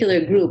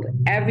particular group,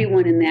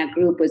 everyone in that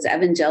group was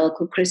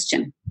evangelical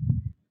Christian,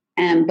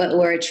 but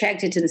were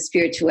attracted to the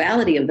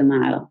spirituality of the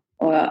model,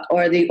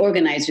 or the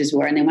organizers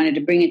were, and they wanted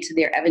to bring it to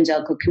their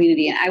evangelical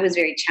community. And I was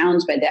very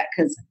challenged by that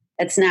because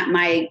that's not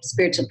my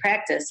spiritual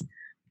practice.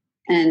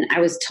 And I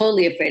was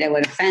totally afraid I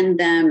would offend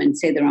them and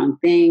say the wrong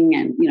thing.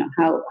 And,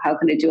 how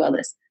can I do all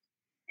this?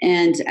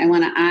 And I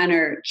want to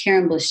honor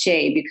Karen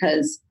Blaché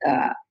because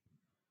at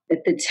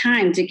the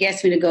time, Dick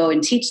asked me to go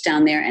and teach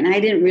down there. And I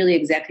didn't really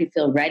exactly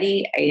feel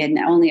ready. I had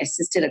only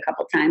assisted a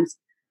couple times.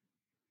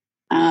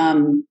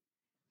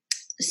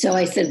 So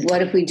I said,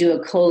 what if we do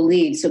a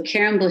co-lead? So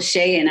Karen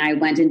Blaché and I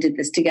went and did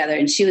this together.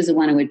 And she was the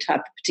one who had taught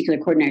the particular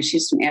coordinator.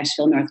 She's from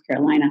Asheville, North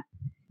Carolina.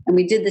 And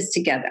we did this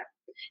together.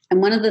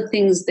 And one of the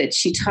things that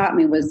she taught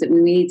me was that we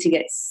need to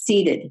get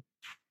seated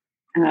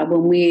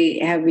when we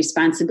have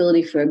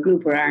responsibility for a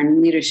group or are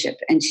in leadership.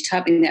 And she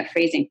taught me that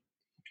phrasing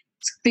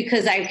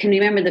because I can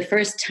remember the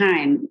first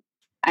time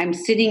I'm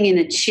sitting in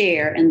a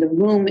chair and the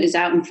room is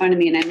out in front of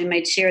me and I'm in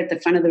my chair at the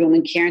front of the room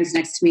and Karen's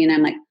next to me and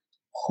I'm like,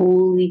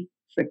 holy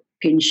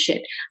freaking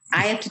shit.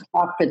 I have to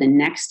talk for the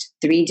next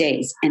 3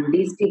 days and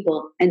these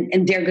people,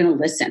 and they're going to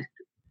listen.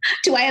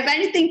 Do I have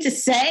anything to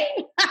say?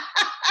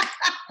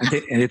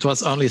 And it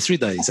was only 3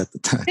 days at the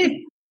time.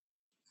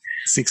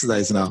 6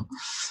 days now.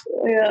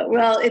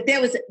 Well,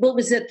 what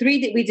was it?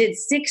 We did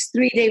 6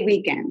 3-day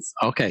weekends.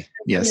 Okay.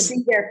 Yes.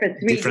 Be there for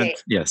 3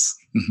 days. Yes.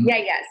 Mm-hmm.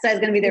 Yeah. So I was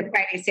going to be there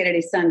Friday,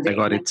 Saturday, Sunday. I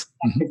got it.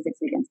 For 6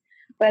 weekends.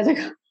 But I was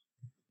like,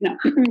 no.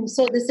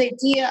 So this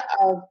idea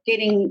of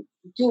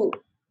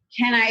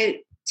can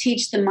I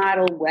teach the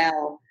model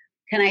well?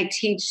 Can I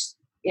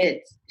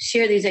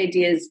share these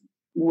ideas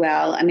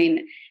well? I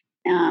mean,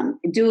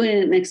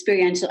 doing an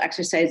experiential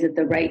exercise at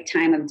the right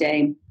time of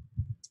day.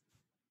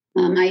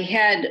 I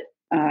had,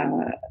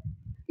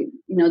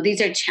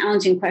 these are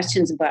challenging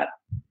questions, but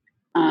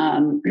I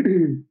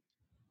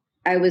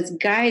was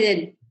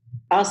guided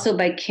also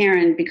by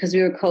Karen because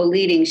we were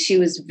co-leading. She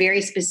was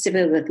very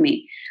specific with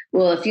me.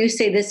 Well, if you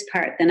say this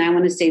part, then I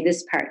want to say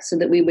this part, so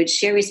that we would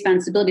share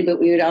responsibility, but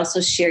we would also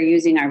share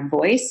using our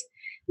voice,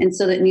 and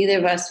so that neither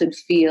of us would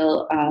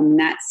feel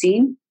not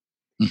seen.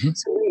 Mm-hmm.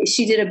 So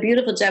she did a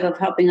beautiful job of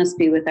helping us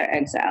be with our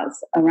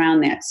exiles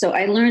around that. So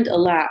I learned a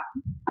lot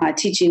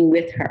teaching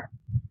with her.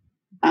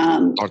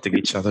 Supporting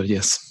each other,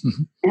 yes.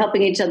 Mm-hmm.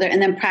 Helping each other,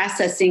 and then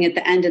processing at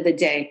the end of the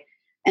day.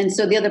 And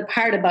so the other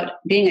part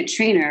about being a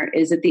trainer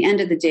is at the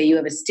end of the day, you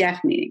have a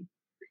staff meeting.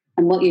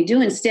 And what you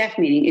do in staff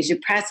meeting is you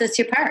process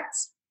your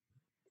parts.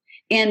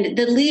 And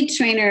the lead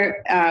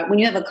trainer, when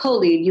you have a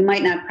co-lead, you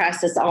might not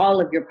process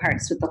all of your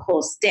parts with the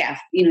whole staff.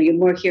 You're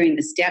more hearing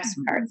the staff's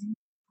parts.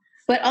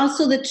 But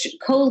also the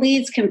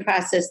co-leads can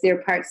process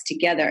their parts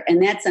together. And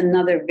that's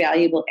another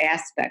valuable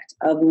aspect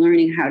of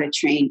learning how to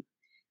train,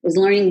 is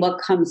learning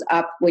what comes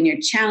up when you're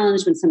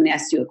challenged, when someone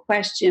asks you a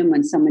question,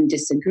 when someone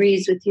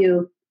disagrees with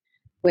you,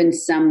 when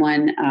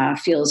someone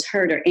feels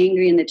hurt or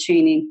angry in the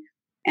training,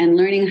 and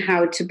learning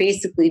how to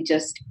basically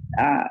just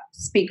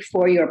speak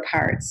for your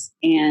parts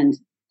and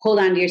hold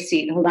on to your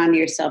seat, hold on to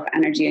your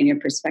self-energy and your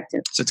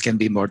perspective. So it can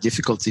be more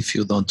difficult if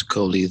you don't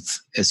co-lead,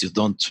 as you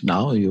don't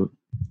now. You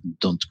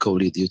don't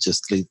co-lead, you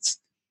just lead.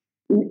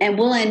 And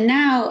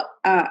now,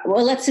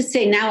 let's just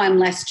say now I'm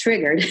less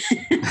triggered.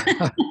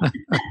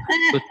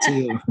 Good to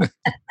you.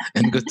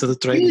 And good to the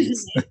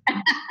trainings.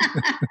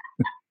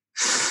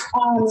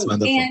 That's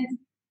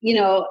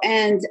wonderful.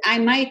 And I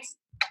might,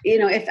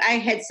 if I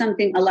had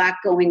a lot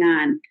going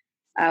on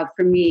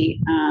for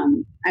me,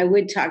 I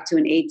would talk to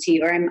an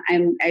AT, or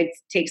I'd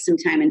take some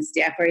time in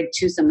staff, or I'd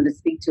choose someone to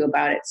speak to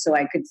about it so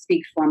I could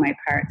speak for my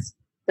parts,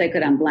 so I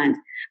could unblend.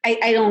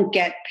 I don't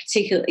get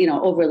particularly,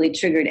 overly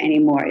triggered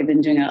anymore. I've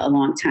been doing it a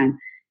long time.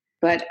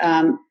 But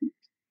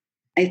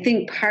I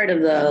think part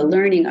of the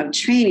learning of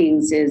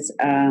trainings is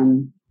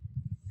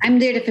I'm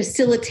there to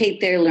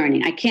facilitate their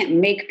learning. I can't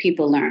make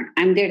people learn.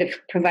 I'm there to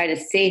provide a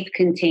safe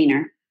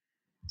container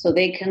so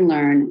they can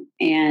learn.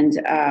 And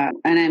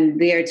I'm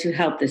there to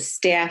help the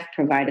staff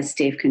provide a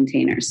safe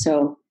container.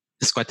 So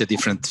it's quite a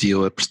different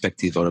view, a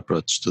perspective or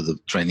approach to the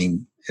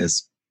training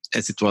as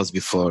it was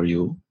before.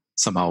 You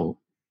somehow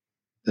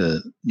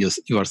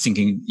you are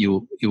thinking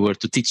you were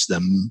to teach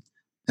them,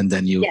 and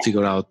then you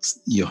figure out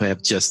you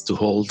have just to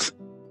hold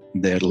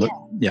their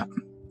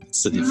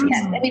it's the difference.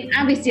 Yes, I mean,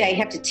 obviously I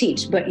have to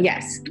teach, but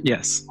yes,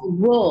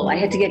 role. I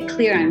had to get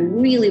clear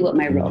on really what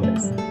my role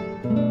is.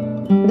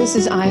 This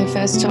is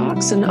IFS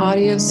Talks, an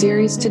audio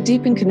series to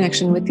deepen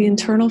connection with the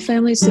internal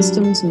family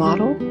systems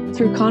model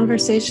through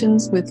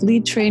conversations with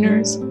lead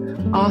trainers,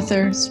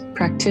 authors,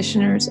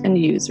 practitioners, and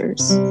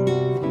users.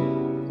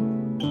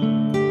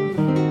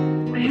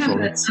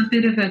 A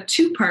bit of a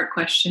two-part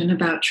question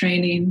about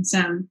trainings.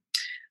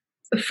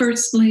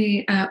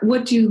 Firstly,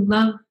 what do you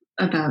love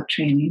about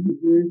training?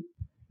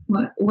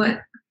 Mm-hmm.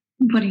 What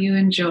do you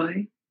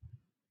enjoy?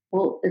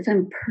 Well, if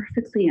I'm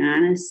perfectly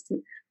honest,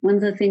 one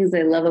of the things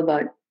I love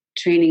about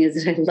training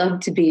is that I love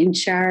to be in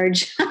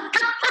charge. I'm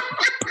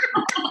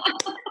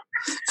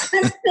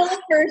still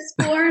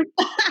firstborn.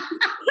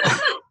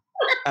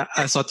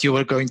 I thought you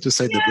were going to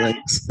say the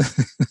breaks.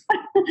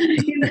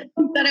 You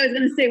thought I was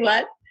going to say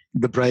what?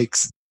 The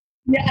breaks.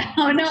 Yeah.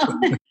 Oh no.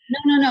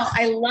 No.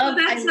 I love.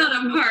 Well, that's not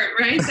a part,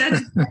 right?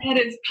 That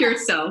is pure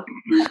self.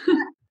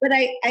 But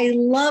I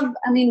love.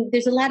 I mean,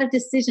 there's a lot of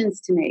decisions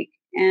to make,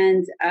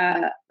 and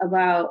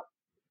about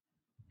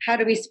how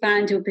to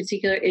respond to a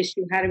particular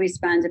issue, how to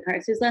respond to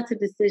parts. There's lots of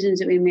decisions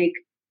that we make,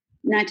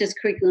 not just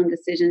curriculum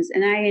decisions.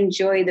 And I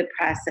enjoy the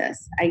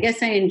process. I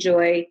guess I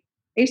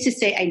used to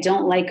say I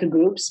don't like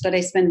groups, but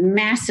I spend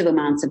massive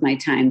amounts of my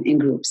time in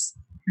groups.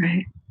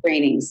 Right.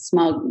 Trainings,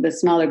 the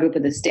smaller group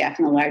of the staff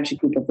and the larger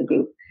group of the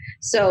group.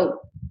 So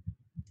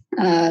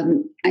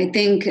I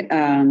think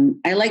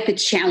I like the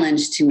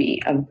challenge to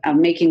me of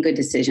making good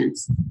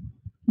decisions,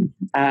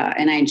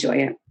 and I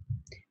enjoy it.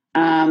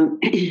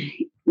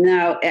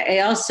 Now, I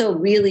also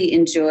really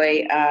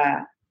enjoy,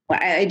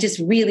 I just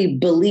really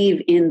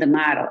believe in the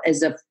model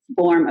as a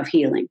form of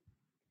healing.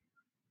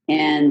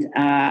 And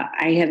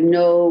I have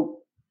no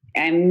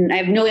I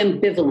have no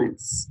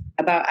ambivalence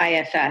about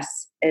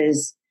IFS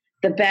is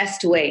the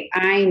best way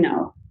I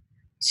know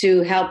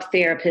to help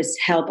therapists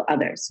help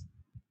others.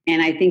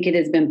 And I think it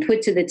has been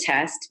put to the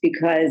test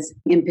because,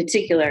 in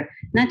particular,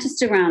 not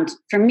just around,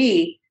 for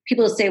me,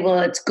 people say, well,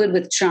 it's good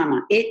with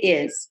trauma. It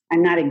is.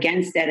 I'm not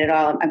against that at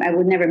all. I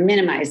would never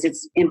minimize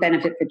its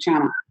benefit for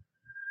trauma.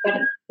 But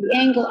the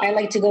angle I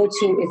like to go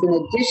to is in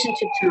addition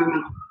to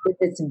trauma, with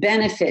its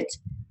benefit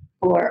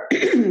for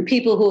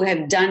people who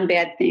have done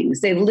bad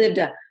things. They've lived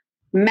a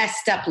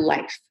messed up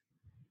life.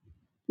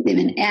 They've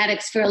been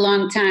addicts for a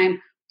long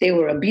time. They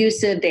were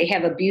abusive. They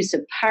have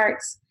abusive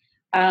parts.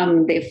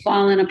 They've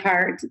fallen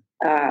apart.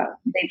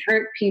 They've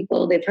hurt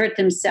people. They've hurt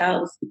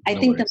themselves. I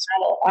think the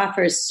model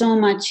offers so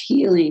much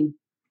healing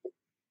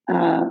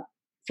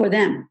for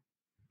them.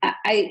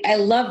 I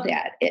love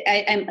that.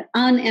 I'm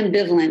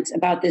unambivalent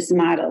about this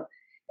model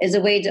as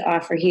a way to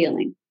offer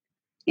healing.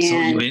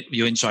 And so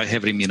you enjoy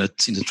every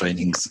minute in the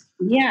trainings.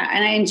 Yeah,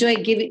 and I enjoy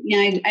giving.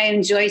 I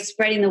enjoy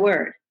spreading the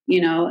word.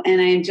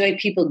 And I enjoy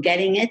people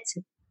getting it.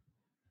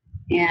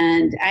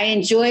 And I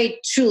enjoy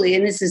truly,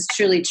 and this is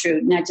truly true,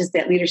 not just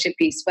that leadership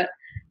piece, but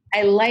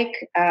I like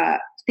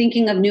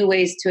thinking of new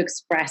ways to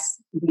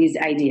express these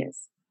ideas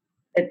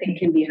that they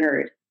can be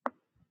heard.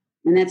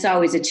 And that's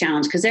always a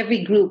challenge because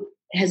every group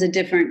has a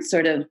different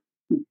sort of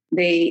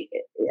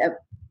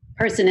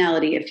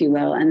personality, if you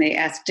will, and they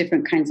ask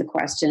different kinds of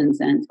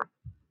questions. And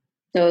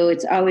so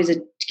it's always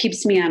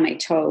keeps me on my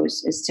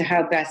toes as to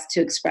how best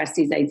to express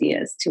these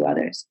ideas to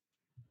others.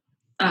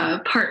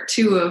 Part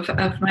two of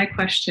my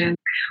question,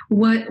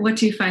 what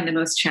do you find the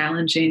most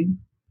challenging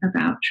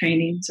about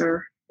trainings,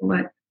 or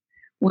what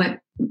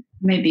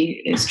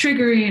maybe is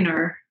triggering,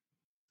 or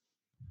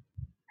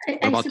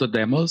about the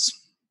demos?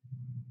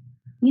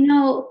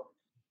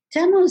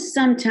 Demos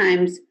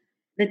sometimes,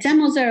 the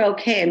demos are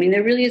okay. I mean,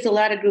 there really is a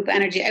lot of group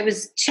energy. I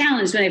was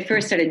challenged when I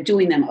first started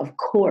doing them, of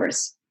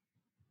course.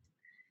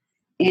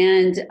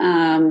 And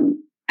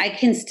I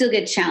can still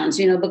get challenged,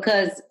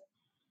 because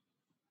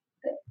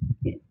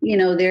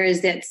there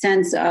is that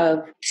sense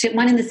of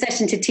wanting the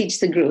session to teach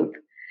the group,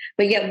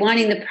 but yet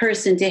wanting the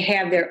person to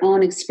have their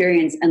own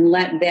experience and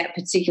let that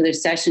particular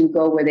session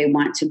go where they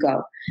want to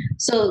go.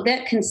 So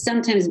that can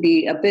sometimes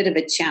be a bit of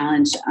a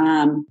challenge.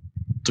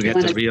 To get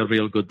a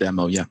real good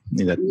demo, yeah.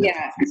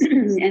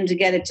 And to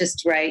get it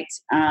just right.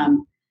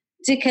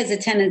 Dick has a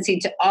tendency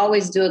to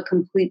always do a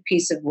complete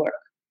piece of work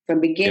from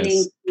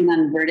beginning to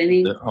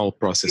unburdening. The whole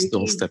process, the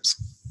whole steps.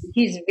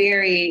 He's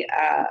very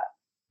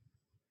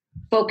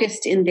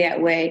focused in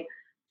that way.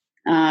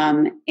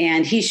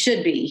 And he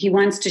should be. He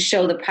wants to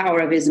show the power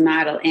of his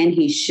model, and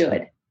he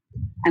should.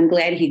 I'm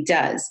glad he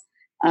does.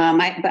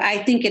 But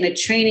I think in a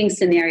training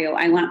scenario,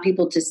 I want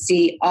people to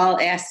see all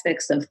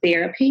aspects of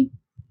therapy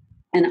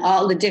and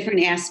all the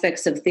different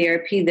aspects of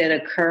therapy that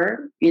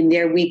occur in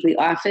their weekly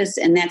office.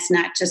 And that's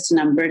not just an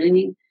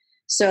unburdening.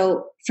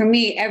 So for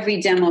me,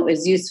 every demo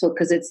is useful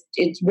because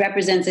it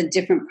represents a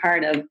different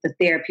part of the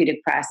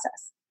therapeutic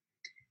process.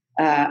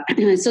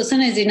 So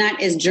sometimes they're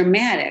not as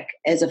dramatic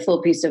as a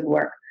full piece of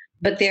work,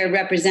 but they're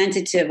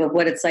representative of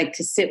what it's like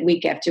to sit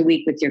week after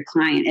week with your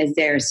client as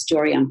their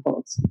story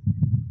unfolds.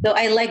 So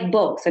I like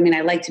both. I mean,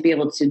 I like to be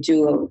able to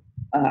do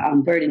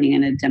unburdening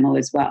in a demo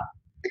as well.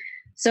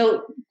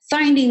 So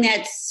finding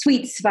that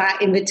sweet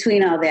spot in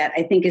between all that,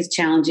 I think, is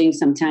challenging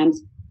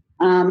sometimes.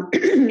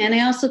 And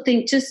I also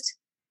think just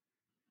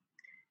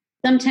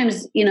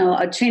sometimes,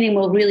 a training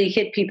will really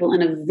hit people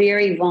in a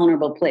very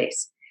vulnerable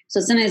place. So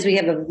sometimes we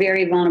have a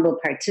very vulnerable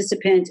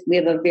participant, we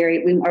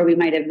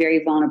might have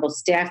very vulnerable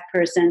staff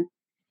person,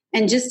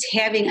 and just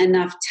having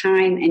enough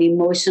time and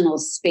emotional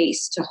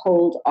space to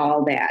hold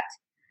all that,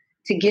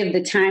 to give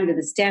the time to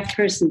the staff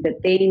person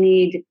that they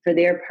need for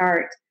their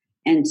part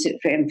and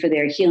for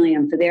their healing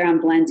and for their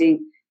unblending,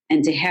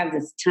 and to have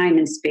this time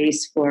and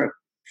space for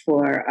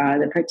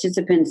the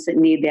participants that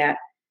need that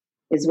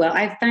as well.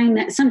 I find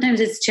that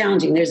sometimes it's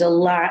challenging. There's a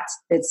lot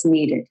that's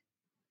needed.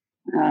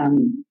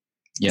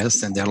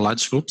 Yes, and there are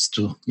large groups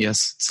too.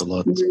 Yes, it's a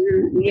lot.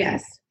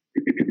 Yes.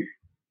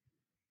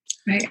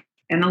 Right.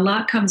 And a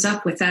lot comes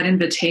up with that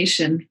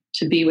invitation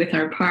to be with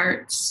our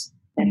parts.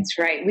 That's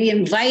right. We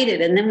invite it,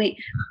 and then we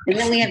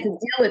have to deal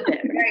with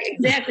it. Right?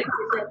 Exactly.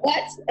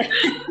 What?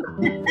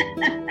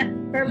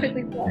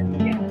 Perfectly put.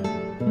 Yeah.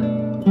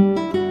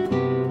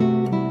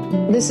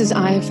 This is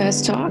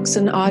IFS Talks,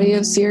 an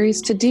audio series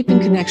to deepen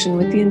connection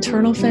with the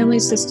internal family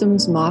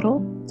systems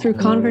model through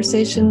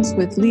conversations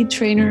with lead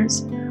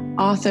trainers,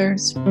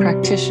 authors,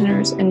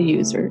 practitioners, and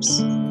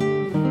users.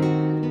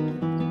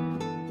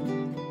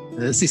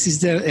 Is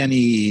there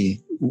any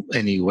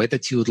way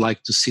that you would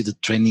like to see the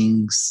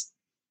trainings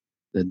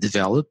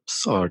develop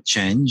or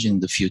change in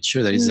the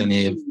future? There is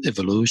any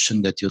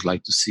evolution that you'd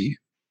like to see?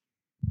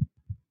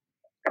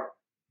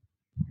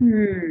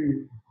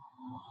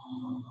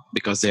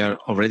 Because they are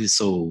already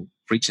so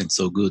rich and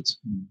so good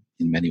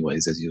in many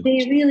ways, as you.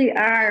 They really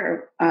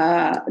are.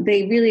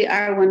 They really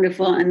are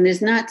wonderful, and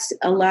there's not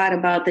a lot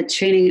about the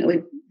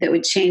training that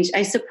would change.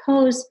 I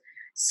suppose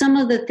some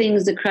of the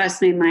things that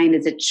cross my mind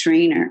as a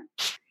trainer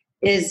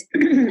is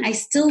I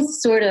still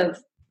sort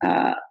of,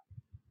 I'm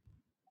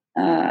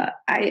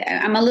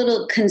a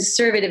little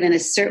conservative in a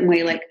certain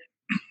way. Like,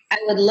 I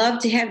would love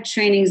to have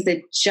trainings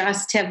that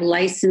just have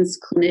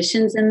licensed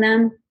clinicians in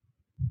them.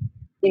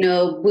 You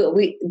know,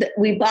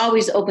 we've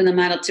always opened the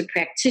model to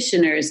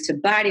practitioners, to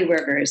body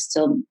workers,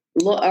 to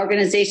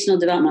organizational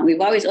development.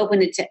 We've always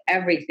opened it to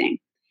everything.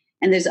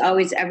 And there's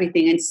always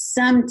everything. And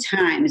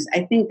sometimes,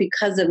 I think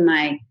because of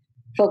my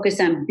focus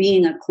on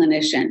being a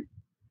clinician,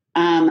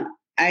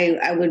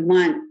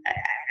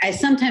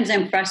 sometimes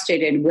I'm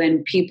frustrated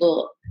when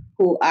people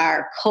who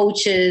are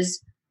coaches,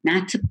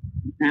 I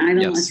don't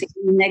want to say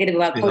negative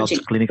about coaching.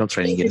 Clinical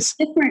training, it's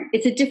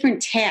a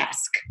different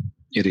task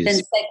than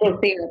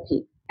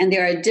psychotherapy. And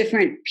there are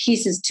different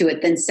pieces to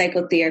it than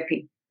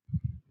psychotherapy.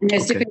 And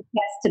there's different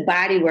tests to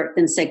body work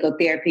than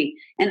psychotherapy.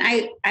 And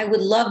I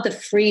would love the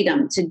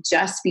freedom to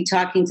just be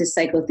talking to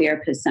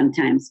psychotherapists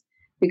sometimes,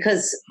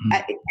 because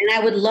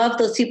I would love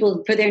those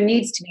people for their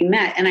needs to be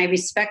met. And I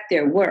respect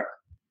their work.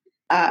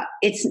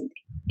 It's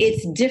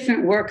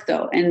different work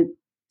though. And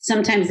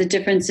sometimes the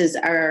differences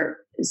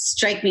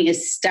strike me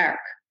as stark.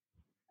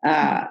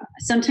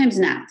 Sometimes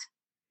not,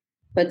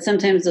 but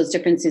sometimes those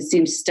differences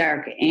seem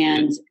stark.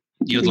 And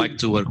you'd like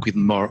to work with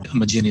more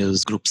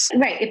homogeneous groups.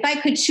 Right. If I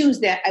could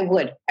choose that, I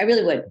would. I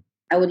really would.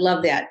 I would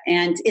love that.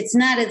 And it's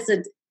not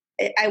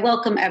I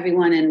welcome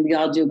everyone, and we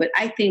all do, but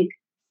I think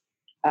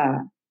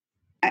to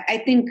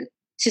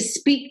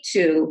speak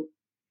to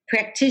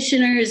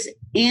practitioners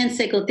and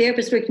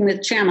psychotherapists working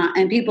with trauma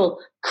and people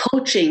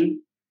coaching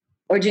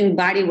or doing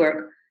body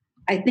work,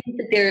 I think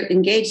that they're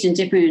engaged in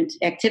different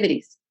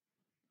activities.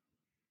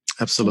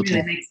 Absolutely.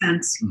 That makes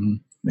sense. Mm-hmm.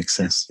 Makes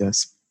sense,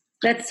 yes.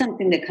 That's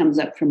something that comes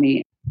up for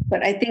me.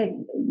 But I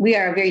think we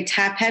are very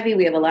top heavy.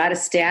 We have a lot of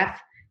staff,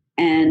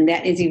 and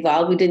that has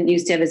evolved. We didn't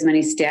used to have as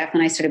many staff.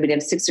 When I started, we'd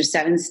have 6 or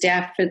 7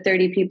 staff for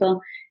 30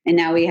 people. And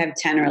now we have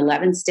 10 or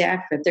 11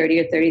 staff for 30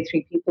 or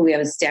 33 people. We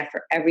have a staff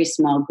for every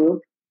small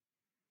group.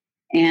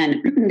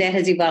 And that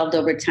has evolved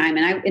over time.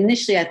 And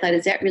initially I thought,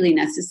 is that really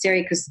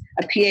necessary? Because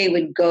a PA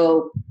would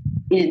go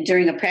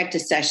during a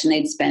practice session,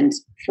 they'd spend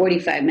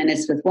 45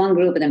 minutes with one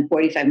group and then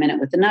 45 minutes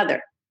with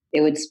another.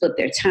 They would split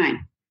their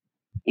time.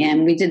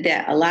 And we did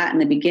that a lot in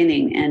the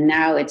beginning. And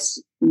now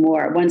it's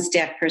more one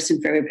staff person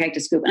for every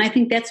practice group. And I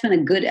think that's been a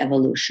good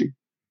evolution.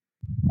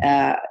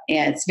 And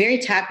it's very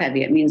top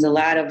heavy. It means a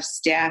lot of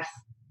staff.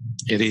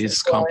 It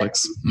is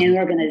complex. And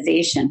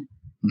organization.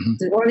 Mm-hmm.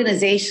 So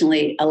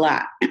organizationally, a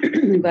lot.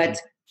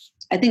 But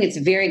I think it's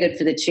very good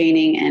for the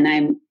training.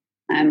 And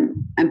I'm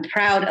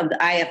proud of the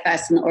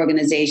IFS and the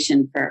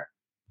organization for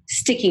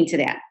sticking to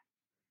that.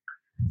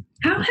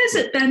 How has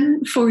it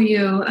been for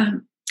you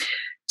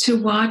to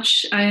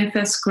watch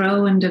IFS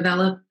grow and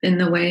develop in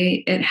the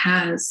way it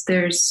has?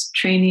 There's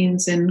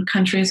trainings in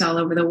countries all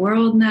over the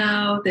world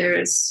now.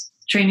 There's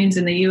trainings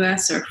in the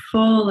U.S. are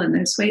full, and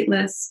there's wait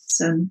lists,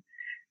 and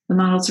the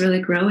model's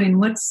really growing.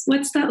 What's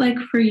that like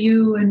for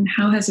you, and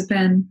how has it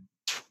been?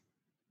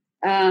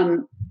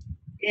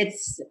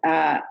 It's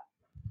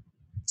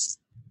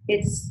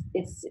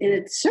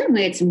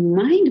certainly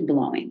mind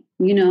blowing.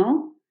 You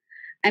know,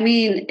 I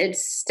mean, it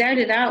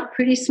started out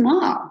pretty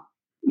small.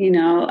 You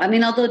know, I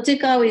mean, although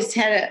Dick always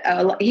had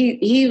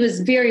he was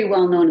very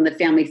well known in the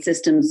family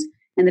systems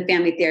and the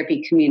family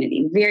therapy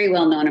community, very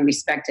well known and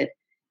respected.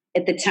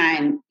 At the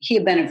time, he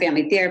had been a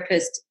family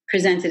therapist,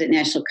 presented at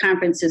national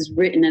conferences,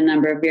 written a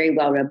number of very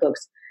well-read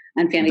books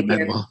on family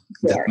therapy.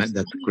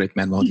 That great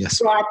manual, yes.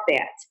 He brought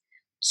that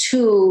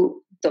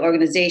to the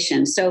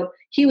organization. So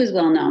he was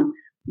well known,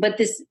 but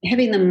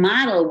having the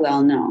model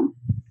well known,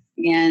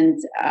 and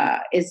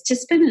it's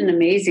just been an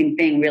amazing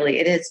thing, really.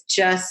 It has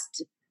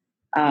just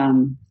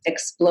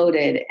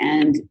exploded,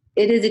 and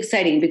it is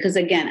exciting because,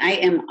 again, I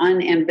am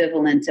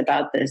unambivalent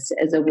about this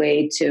as a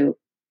way to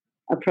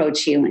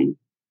approach healing.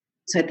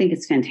 So I think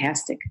it's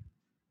fantastic.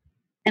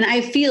 And I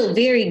feel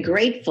very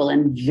grateful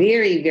and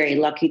very, very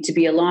lucky to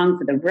be along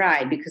for the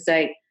ride, because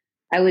I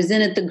was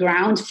in at the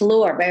ground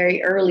floor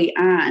very early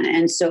on.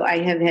 And so I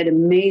have had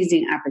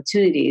amazing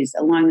opportunities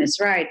along this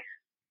ride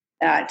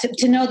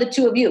to know the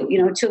two of you, you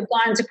know, to have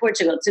gone to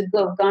Portugal, to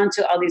have gone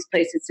to all these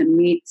places to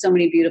meet so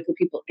many beautiful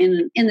people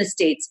in the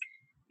States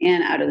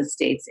and out of the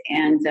States.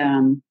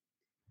 And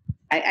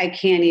I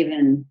can't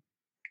even,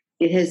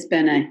 it has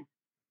been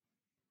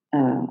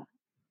a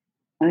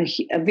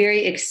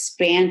very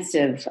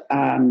expansive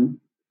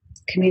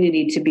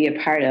community to be a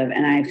part of.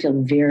 And I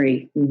feel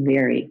very,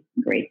 very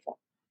grateful.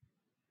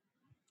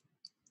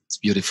 It's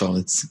beautiful.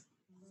 It's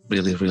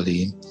really,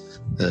 really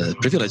a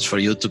privilege for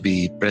you to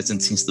be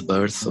present since the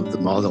birth of the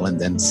model and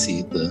then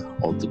see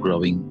all the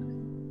growing.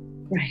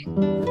 Right.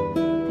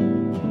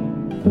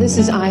 This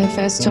is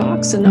IFS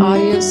Talks, an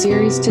audio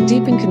series to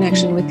deepen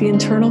connection with the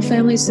internal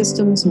family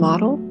systems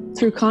model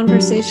through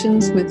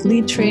conversations with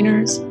lead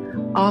trainers,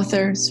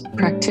 authors,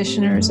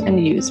 practitioners,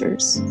 and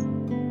users.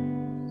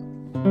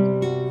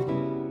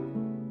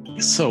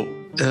 So,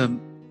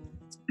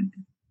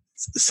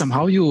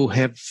 somehow you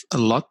have a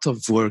lot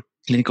of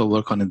clinical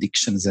work on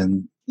addictions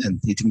and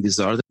eating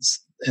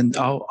disorders. And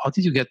how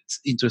did you get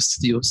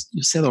interested? You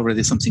said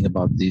already something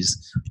about this.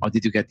 How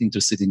did you get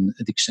interested in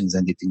addictions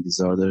and eating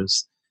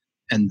disorders?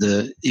 And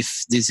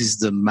if this is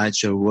the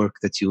major work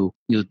that you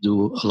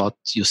do a lot,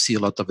 you see a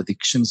lot of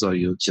addictions, or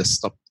you just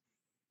stop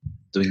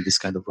doing this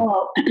kind of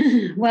work?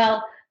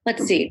 Well,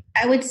 let's see.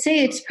 I would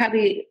say it's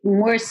probably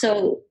more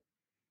so,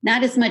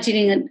 not as much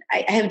eating.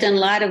 I have done a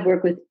lot of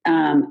work with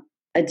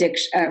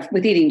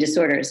with eating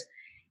disorders,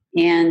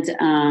 and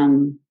I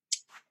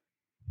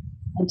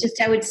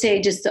would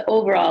say just the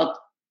overall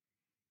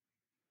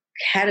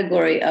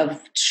category of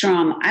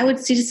trauma. I would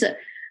see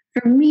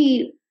for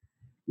me,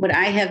 what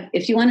I have,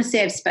 if you want to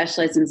say I've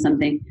specialized in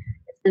something,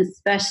 it's been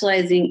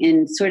specializing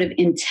in sort of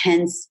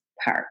intense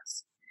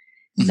parts.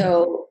 Mm-hmm.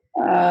 So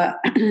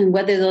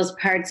whether those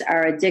parts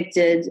are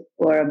addicted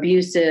or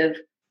abusive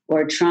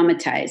or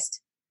traumatized.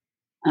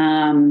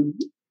 And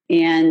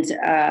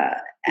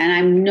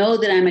I know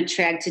that I'm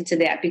attracted to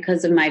that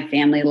because of my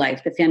family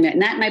life,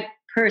 not my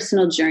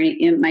personal journey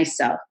in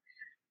myself,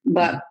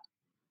 but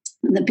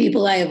the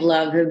people I have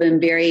loved have been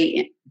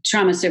very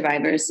trauma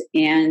survivors,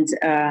 and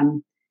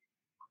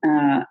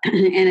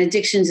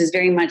addictions has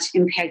very much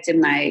impacted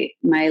my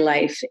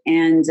life.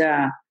 And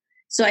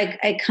so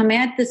I come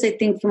at this, I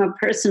think, from a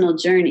personal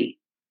journey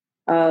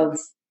of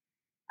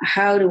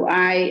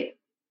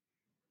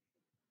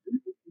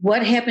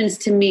what happens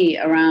to me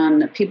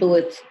around people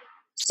with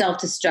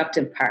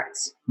self-destructive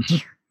parts.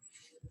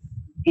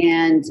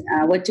 And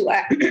what do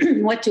I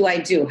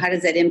do? How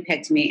does that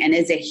impact me? And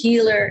as a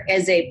healer,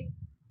 as a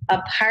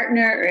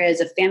partner, or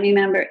as a family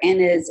member, and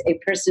as a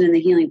person in the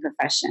healing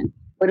profession,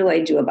 what do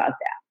I do about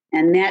that?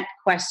 And that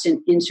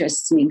question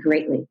interests me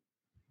greatly.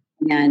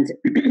 And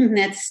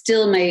that's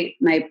still my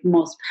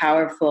most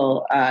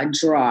powerful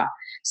draw.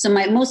 So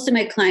most of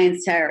my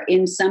clients are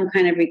in some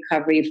kind of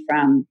recovery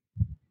from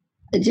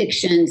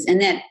addictions,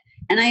 and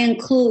I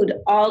include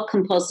all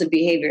compulsive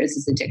behaviors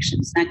as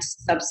addictions, not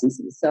just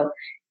substances. So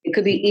it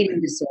could be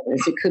eating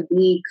disorders, it could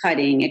be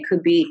cutting, it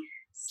could be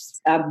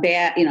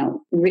bad,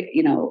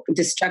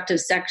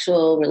 destructive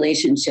sexual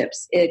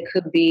relationships. It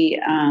could be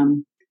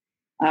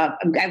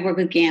I've worked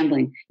with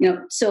gambling,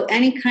 so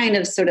any kind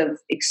of sort of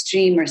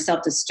extreme or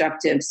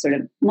self-destructive sort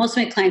of, most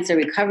of my clients are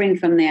recovering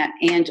from that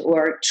and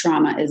or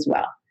trauma as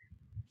well.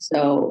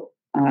 So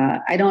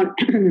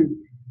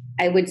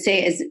I would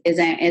say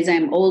as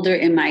I'm older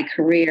in my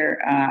career,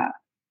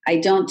 I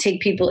don't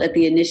take people at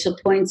the initial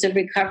points of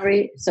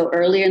recovery, so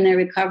earlier in their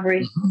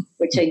recovery,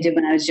 which I did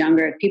when I was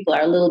younger. People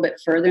are a little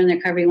bit further in their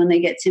recovery when they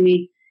get to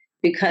me,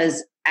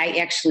 because I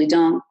actually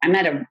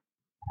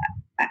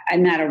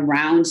I'm not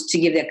around to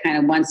give that kind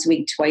of once a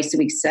week, twice a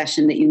week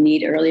session that you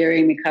need earlier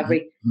in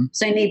recovery. Mm-hmm.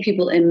 So I need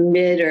people in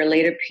mid or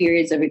later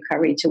periods of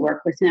recovery to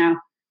work with now.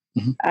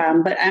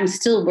 Mm-hmm. But I'm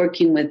still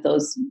working with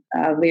those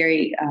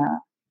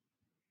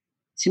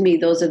to me,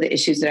 those are the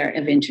issues that are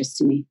of interest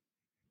to me.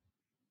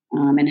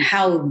 And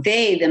how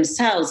they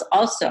themselves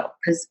also,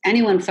 because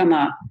anyone from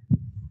a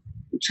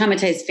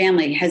traumatized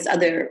family has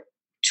other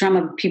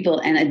trauma people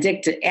and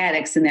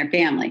addicts in their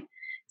family.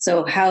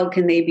 So how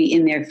can they be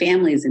in their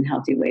families in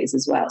healthy ways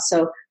as well?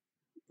 So,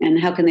 and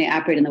how can they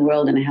operate in the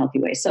world in a healthy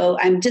way? So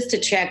I'm just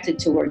attracted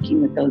to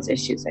working with those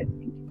issues, I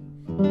think.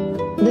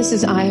 This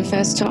is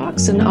IFS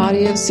Talks, an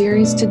audio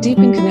series to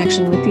deepen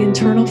connection with the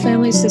internal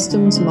family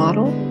systems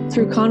model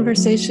through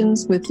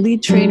conversations with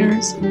lead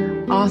trainers,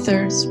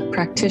 authors,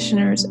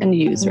 practitioners, and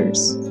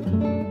users.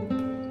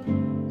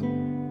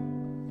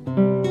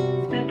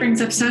 That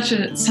brings up such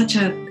a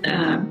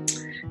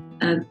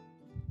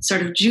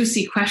sort of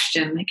juicy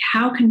question, like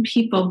how can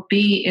people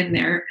be in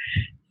their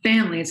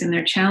families, in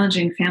their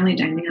challenging family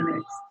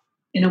dynamics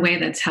in a way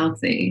that's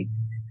healthy?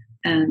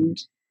 And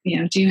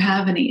do you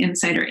have any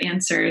insight or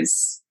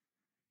answers?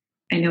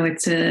 I know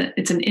it's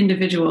an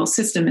individual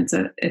system. It's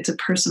a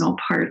personal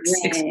parts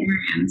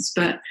experience,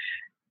 but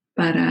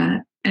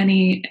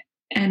any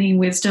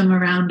wisdom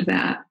around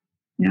that?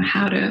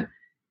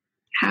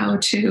 How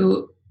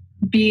to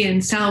be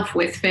in self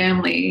with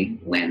family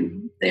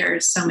when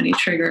there's so many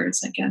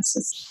triggers, I guess.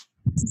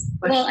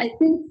 Well, I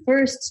think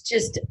first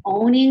just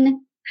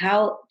owning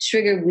how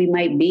triggered we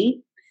might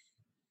be.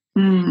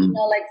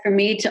 Like for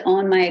me to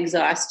own my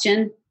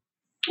exhaustion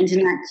and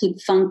to not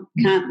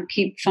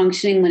keep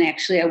functioning when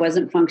actually I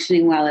wasn't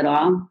functioning well at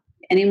all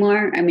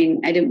anymore. I mean,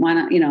 I didn't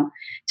want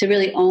to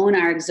really own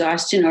our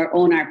exhaustion or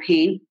own our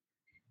pain.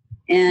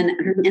 And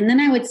then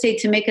I would say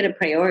to make it a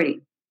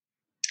priority.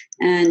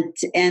 And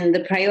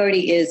the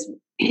priority is,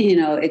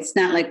 it's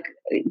not like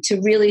to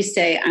really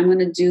say, I'm going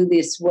to do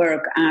this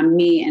work on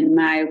me and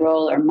my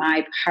role or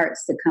my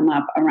parts that come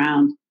up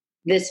around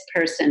this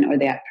person or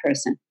that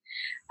person.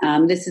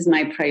 This is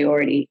my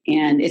priority.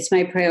 And it's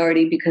my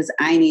priority because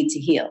I need to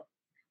heal,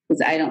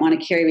 because I don't want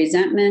to carry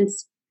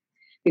resentments,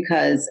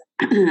 because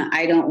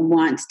I don't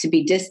want to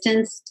be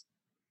distanced,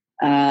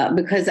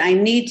 because I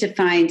need to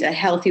find a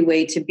healthy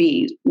way to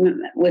be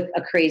with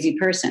a crazy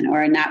person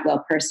or a not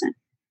well person,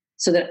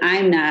 so that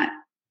I'm not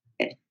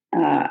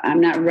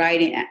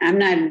riding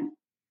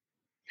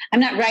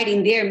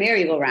their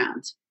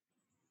merry-go-round.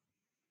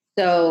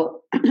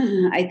 So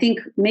I think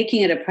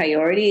making it a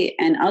priority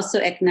and also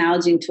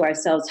acknowledging to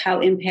ourselves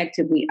how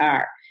impacted we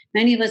are.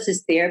 Many of us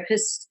as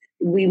therapists,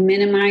 we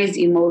minimize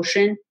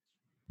emotion.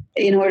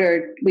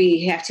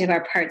 We have to have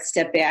our part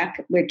step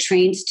back. We're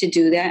trained to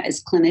do that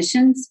as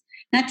clinicians.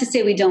 Not to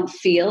say we don't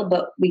feel,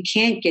 but we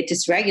can't get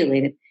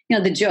dysregulated.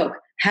 The joke,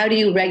 how do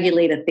you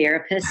regulate a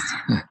therapist?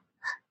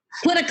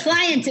 Put a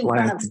client in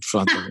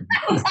front of them.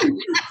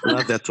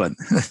 Love that one.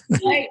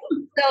 Right?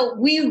 So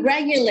we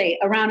regulate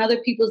around other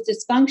people's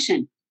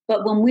dysfunction.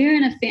 But when we're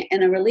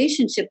in a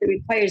relationship that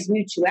requires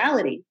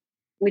mutuality,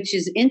 which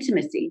is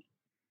intimacy,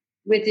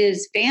 with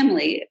his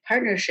family,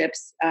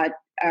 partnerships,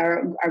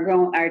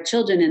 our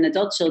children and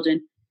adult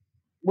children,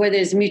 where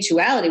there's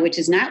mutuality, which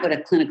is not what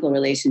a clinical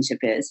relationship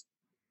is,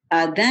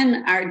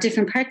 then our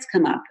different parts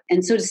come up.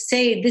 And so to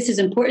say, this is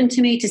important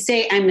to me, to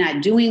say I'm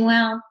not doing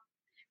well,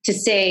 to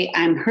say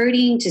I'm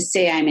hurting, to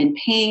say I'm in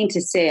pain,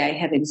 to say I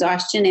have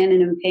exhaustion and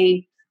I'm in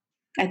pain,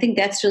 I think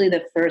that's really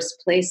the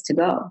first place to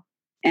go.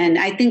 And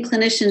I think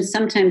clinicians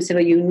sometimes have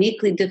a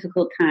uniquely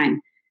difficult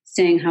time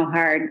saying how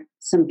hard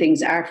some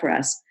things are for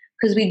us,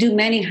 because we do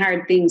many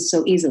hard things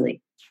so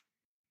easily.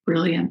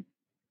 Brilliant.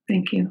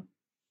 Thank you.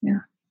 Yeah.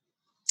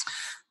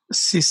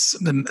 Sis,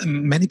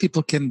 many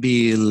people can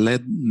be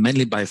led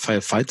mainly by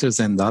firefighters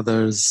and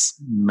others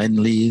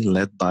mainly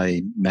led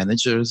by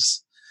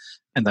managers.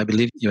 And I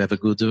believe you have a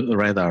good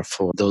radar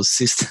for those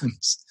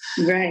systems.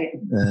 Right.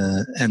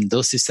 And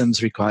those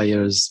systems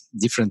requires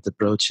different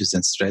approaches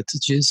and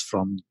strategies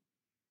from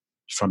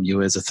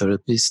you as a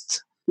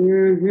therapist.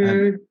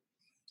 Mm-hmm.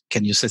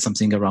 Can you say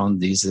something around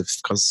this?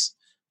 Because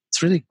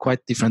it's really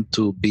quite different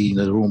to be in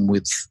a room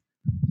with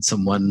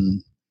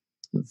someone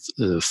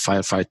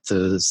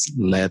firefighters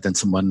led and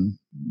someone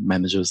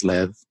managers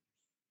led.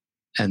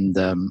 And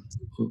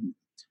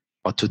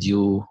what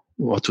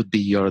would be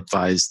your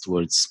advice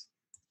towards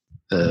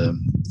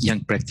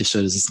young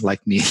practitioners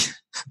like me?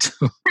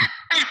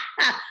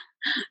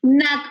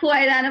 Not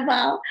quite on a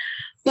ball,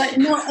 but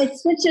no,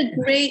 it's such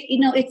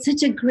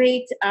a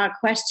great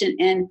question.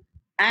 And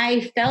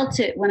I felt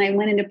it when I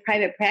went into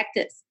private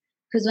practice,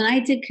 because when I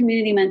did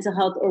community mental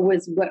health or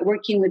was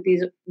working with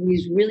these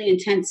really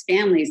intense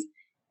families,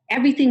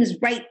 everything's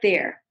right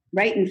there,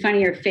 right in front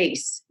of your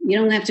face. You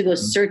don't have to go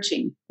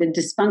searching. The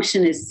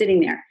dysfunction is sitting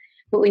there.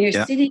 But when you're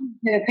sitting in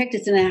private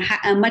practice in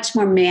a much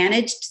more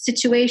managed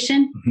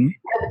situation, I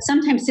would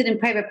sometimes sit in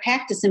private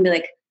practice and be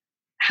like,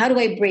 how do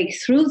I break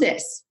through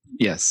this?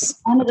 Yes.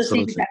 One of the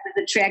things I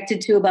was attracted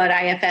to about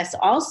IFS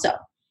also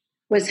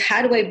was,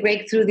 how do I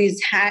break through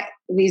these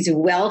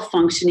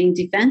well-functioning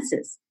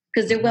defenses?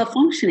 Because they're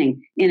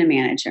well-functioning in a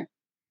manager.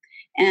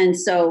 And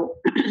so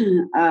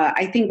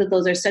I think that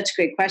those are such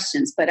great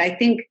questions. But I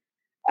think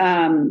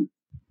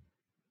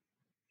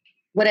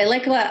what I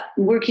like about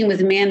working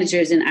with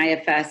managers in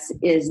IFS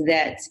is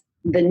that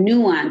the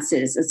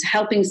nuances is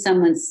helping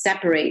someone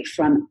separate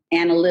from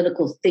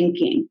analytical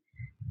thinking,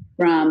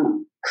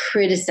 from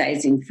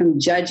criticizing, from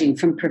judging,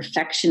 from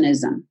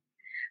perfectionism.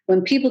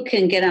 When people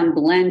can get on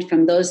blend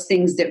from those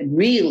things that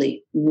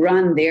really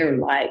run their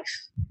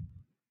life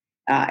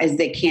as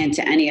they can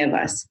to any of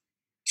us,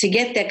 to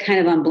get that kind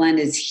of on blend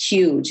is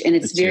huge. And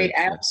it's very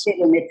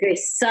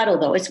subtle,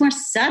 though. It's more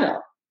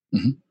subtle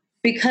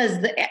because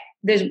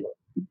there's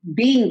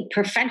being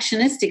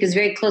perfectionistic is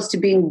very close to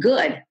being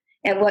good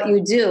at what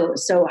you do.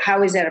 So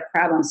how is that a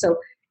problem? So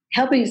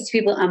helping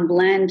people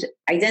unblend,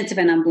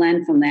 identify and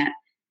unblend from that.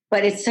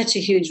 But it's such a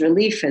huge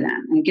relief for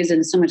them, and it gives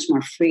them so much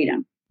more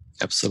freedom.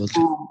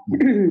 Absolutely.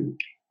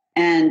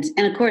 And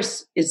of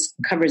course, it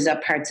covers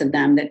up parts of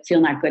them that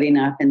feel not good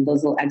enough, and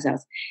those little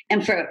exiles.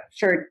 And for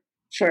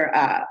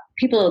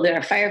people that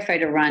are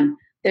firefighter run,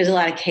 there's a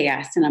lot of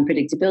chaos and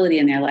unpredictability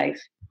in their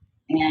life,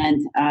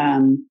 and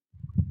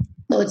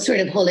it's sort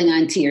of holding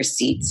on to your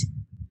seat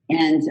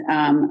and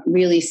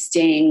really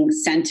staying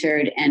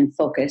centered and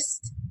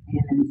focused.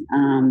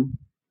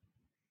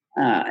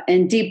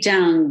 And deep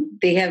down,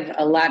 they have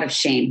a lot of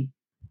shame.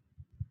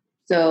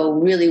 So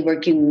really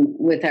working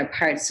with our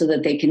parts so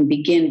that they can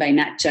begin by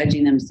not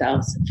judging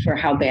themselves for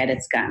how bad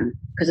it's gotten,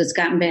 because it's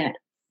gotten bad.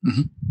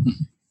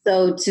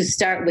 So to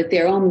start with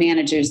their own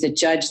managers that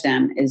judge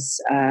them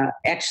is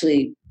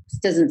actually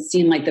doesn't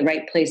seem like the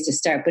right place to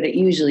start, but it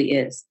usually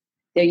is.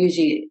 They're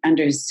usually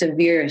under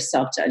severe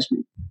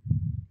self-judgment.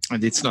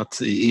 And it's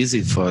not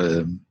easy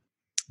for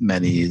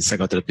many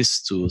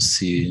psychotherapists to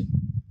see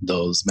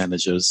those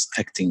managers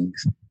acting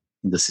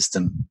in the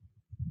system.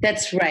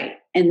 That's right.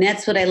 And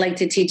that's what I like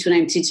to teach when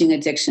I'm teaching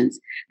addictions,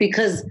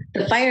 because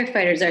the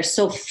firefighters are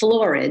so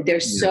florid. They're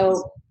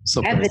so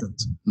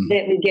evident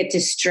that we get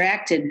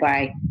distracted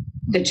by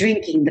the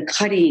drinking, the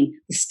cutting,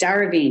 the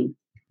starving.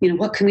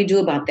 What can we do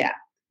about that?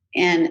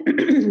 And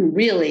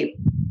really,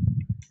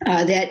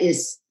 that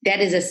is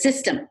a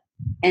system.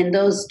 And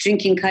those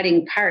drinking,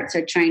 cutting parts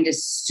are trying to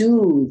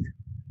soothe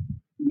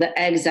the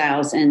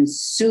exiles and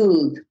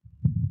soothe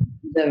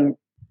the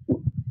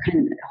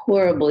kind of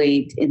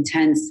horribly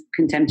intense,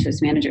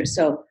 contemptuous managers.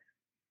 So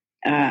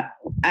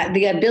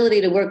the ability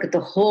to work with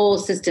the whole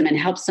system and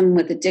help someone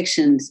with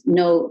addictions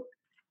know,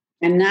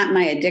 I'm not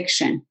my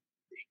addiction.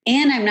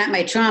 And I'm not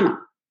my trauma.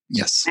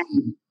 Yes.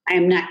 I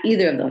am not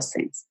either of those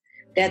things.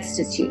 That's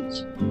just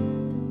huge.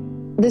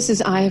 This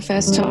is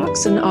IFS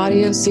Talks, an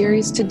audio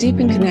series to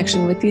deepen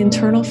connection with the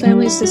internal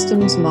family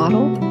systems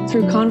model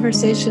through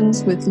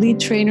conversations with lead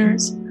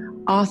trainers,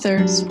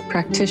 authors,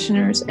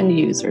 practitioners, and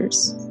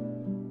users.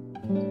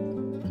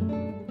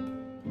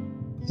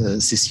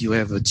 Since you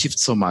have achieved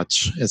so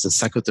much as a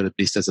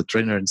psychotherapist, as a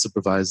trainer and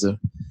supervisor,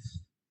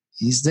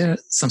 is there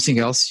something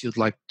else you'd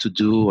like to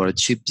do or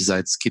achieve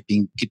besides keep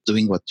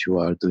doing what you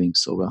are doing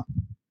so well?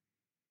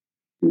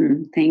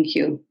 Thank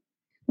you.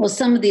 Well,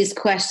 some of these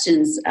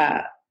questions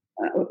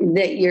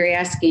that you're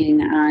asking,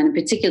 in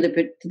particular,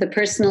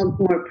 the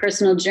more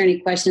personal journey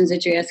questions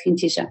that you're asking,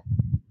 Tisha,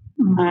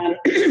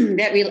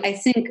 I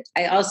think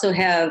I also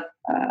have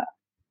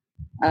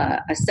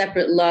a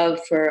separate love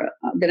for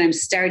that I'm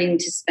starting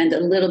to spend a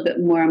little bit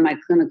more of my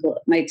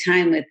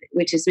time with,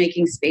 which is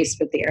making space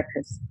for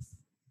therapists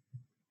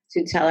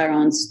to tell our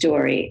own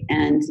story.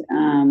 And,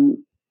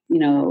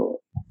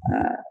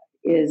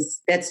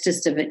 that's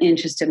just of an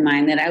interest of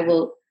mine that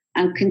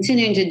I'm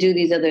continuing to do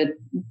to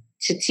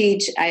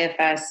teach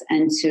IFS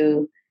and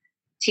to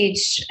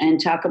teach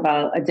and talk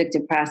about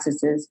addictive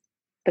processes.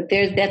 But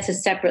that's a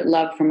separate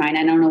love for mine.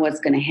 I don't know what's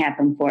going to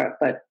happen for it,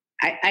 but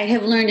I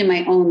have learned in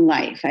my own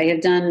life. I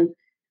have done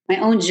my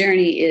own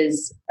journey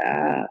is,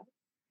 I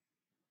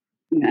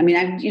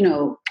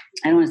don't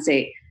want to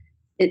say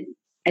it.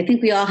 I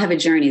think we all have a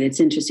journey that's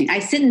interesting. I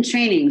sit in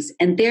trainings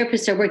and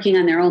therapists are working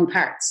on their own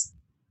parts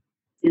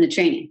in the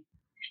training.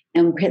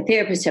 And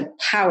therapists have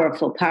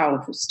powerful,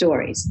 powerful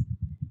stories.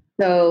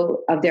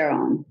 So of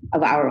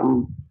our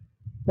own.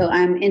 So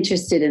I'm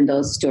interested in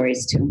those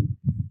stories too.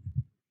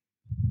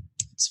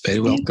 It's very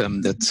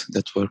welcome that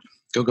work.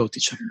 Go,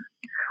 teacher.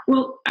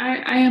 Well,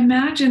 I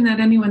imagine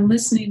that anyone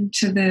listening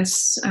to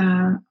this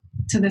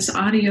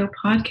audio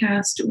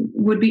podcast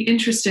would be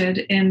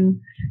interested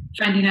in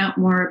finding out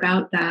more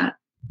about that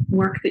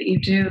work that you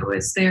do.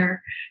 Is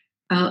there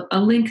a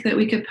link that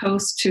we could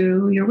post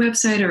to your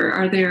website, or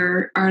are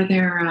there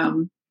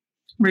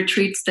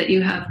retreats that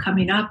you have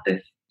coming up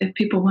if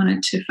people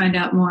wanted to find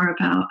out more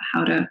about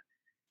how to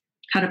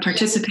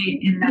participate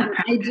in that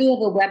practice? I do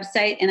have a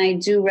website, and I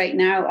do right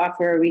now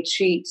offer a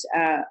retreat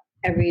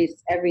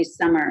every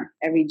summer,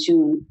 every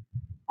June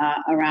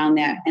around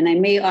that, and I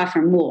may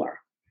offer more.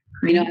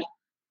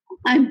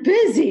 I'm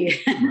busy.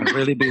 I'm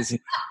really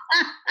busy.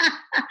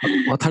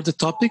 What are the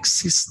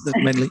topics? Is that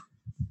mainly?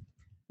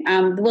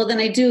 Well, then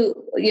I do,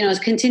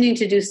 continuing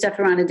to do stuff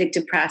around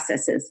addictive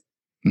processes,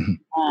 and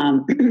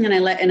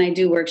I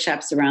do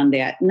workshops around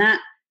that.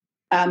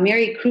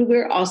 Mary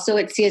Kruger, also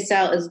at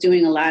CSL, is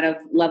doing a lot of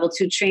level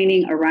 2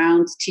 training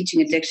around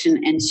teaching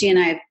addiction, and she and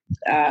I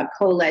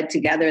co-led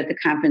together at the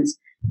conference.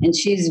 And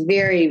she's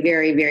very,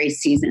 very, very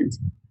seasoned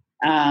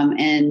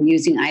and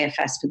using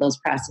IFS for those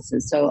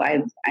processes. So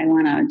I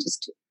want to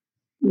just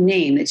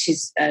name that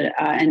she's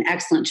an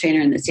excellent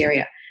trainer in this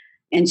area,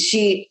 and so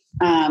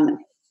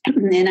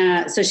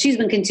she's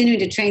been continuing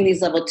to train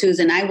these level 2s,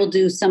 and I will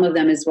do some of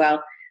them as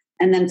well.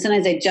 And then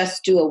sometimes I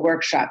just do a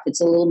workshop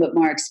that's a little bit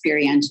more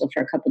experiential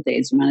for a couple of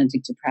days around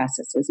addictive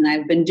processes. And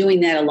I've been doing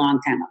that a long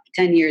time,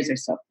 10 years or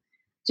so,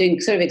 doing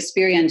sort of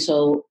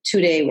experiential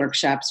 2-day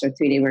workshops or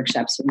 3-day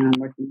workshops around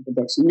working with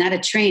addiction. Not a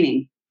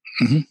training.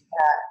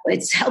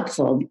 It's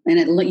helpful and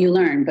you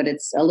learn, but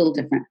it's a little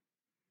different.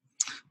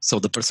 So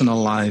the personal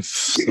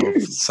life of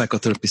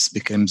psychotherapist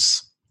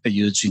becomes a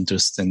huge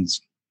interest and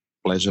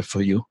pleasure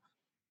for you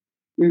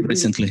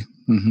recently.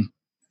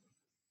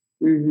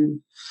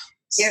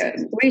 Yeah,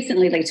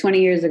 recently, like 20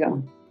 years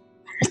ago.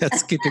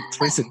 Let's keep it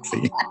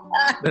recently.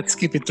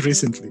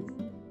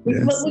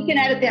 Yes. But we can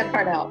edit that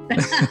part out.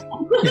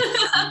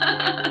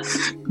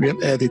 We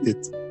have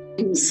edited.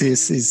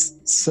 This is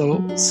so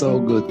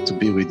good to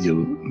be with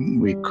you.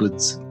 We could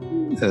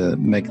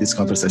make this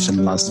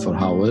conversation last for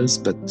hours,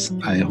 but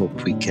I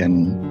hope we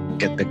can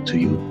get back to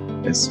you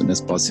as soon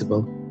as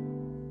possible.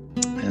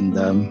 And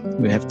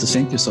we have to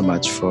thank you so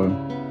much for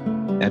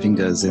having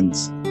us and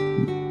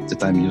the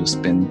time you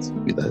spend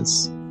with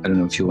us. I don't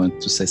know if you want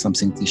to say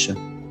something, Tisha.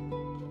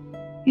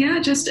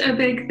 Yeah, just a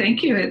big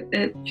thank you.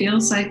 It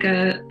feels like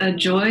a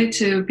joy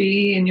to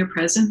be in your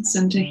presence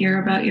and to hear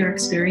about your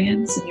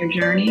experience and your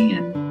journey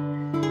and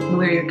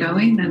where you're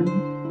going. And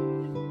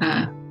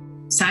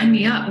sign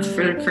me up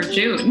for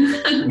June,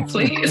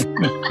 please.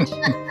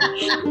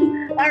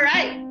 All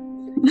right.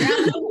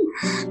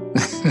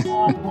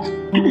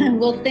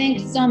 Well,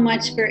 thanks so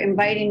much for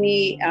inviting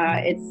me.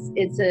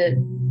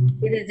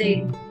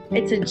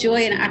 It's a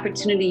joy and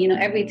opportunity.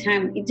 Every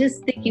time,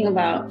 just thinking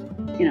about,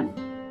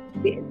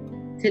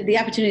 the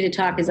opportunity to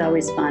talk is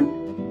always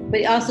fun,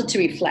 but also to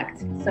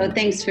reflect. So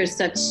thanks for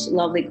such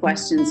lovely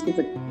questions, because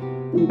it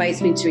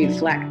invites me to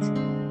reflect.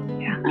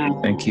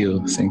 Yeah. Thank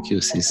you,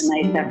 sis. It's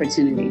a nice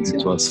opportunity too.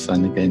 It was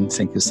fun again.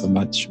 Thank you so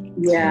much.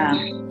 Yeah.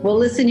 Well,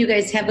 listen, you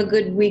guys, have a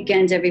good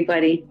weekend,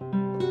 everybody.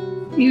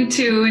 You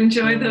too.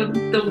 Enjoy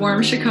the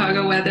warm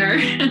Chicago weather.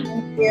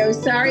 Thank you.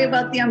 Sorry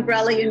about the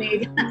umbrella you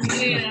need.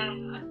 Yeah.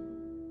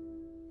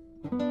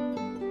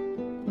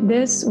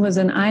 This was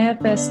an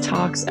IFS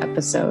Talks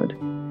episode,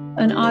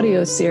 an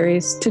audio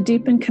series to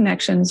deepen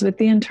connections with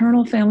the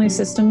internal family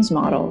systems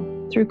model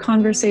through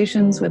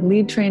conversations with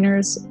lead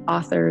trainers,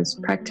 authors,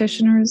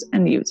 practitioners,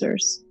 and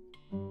users.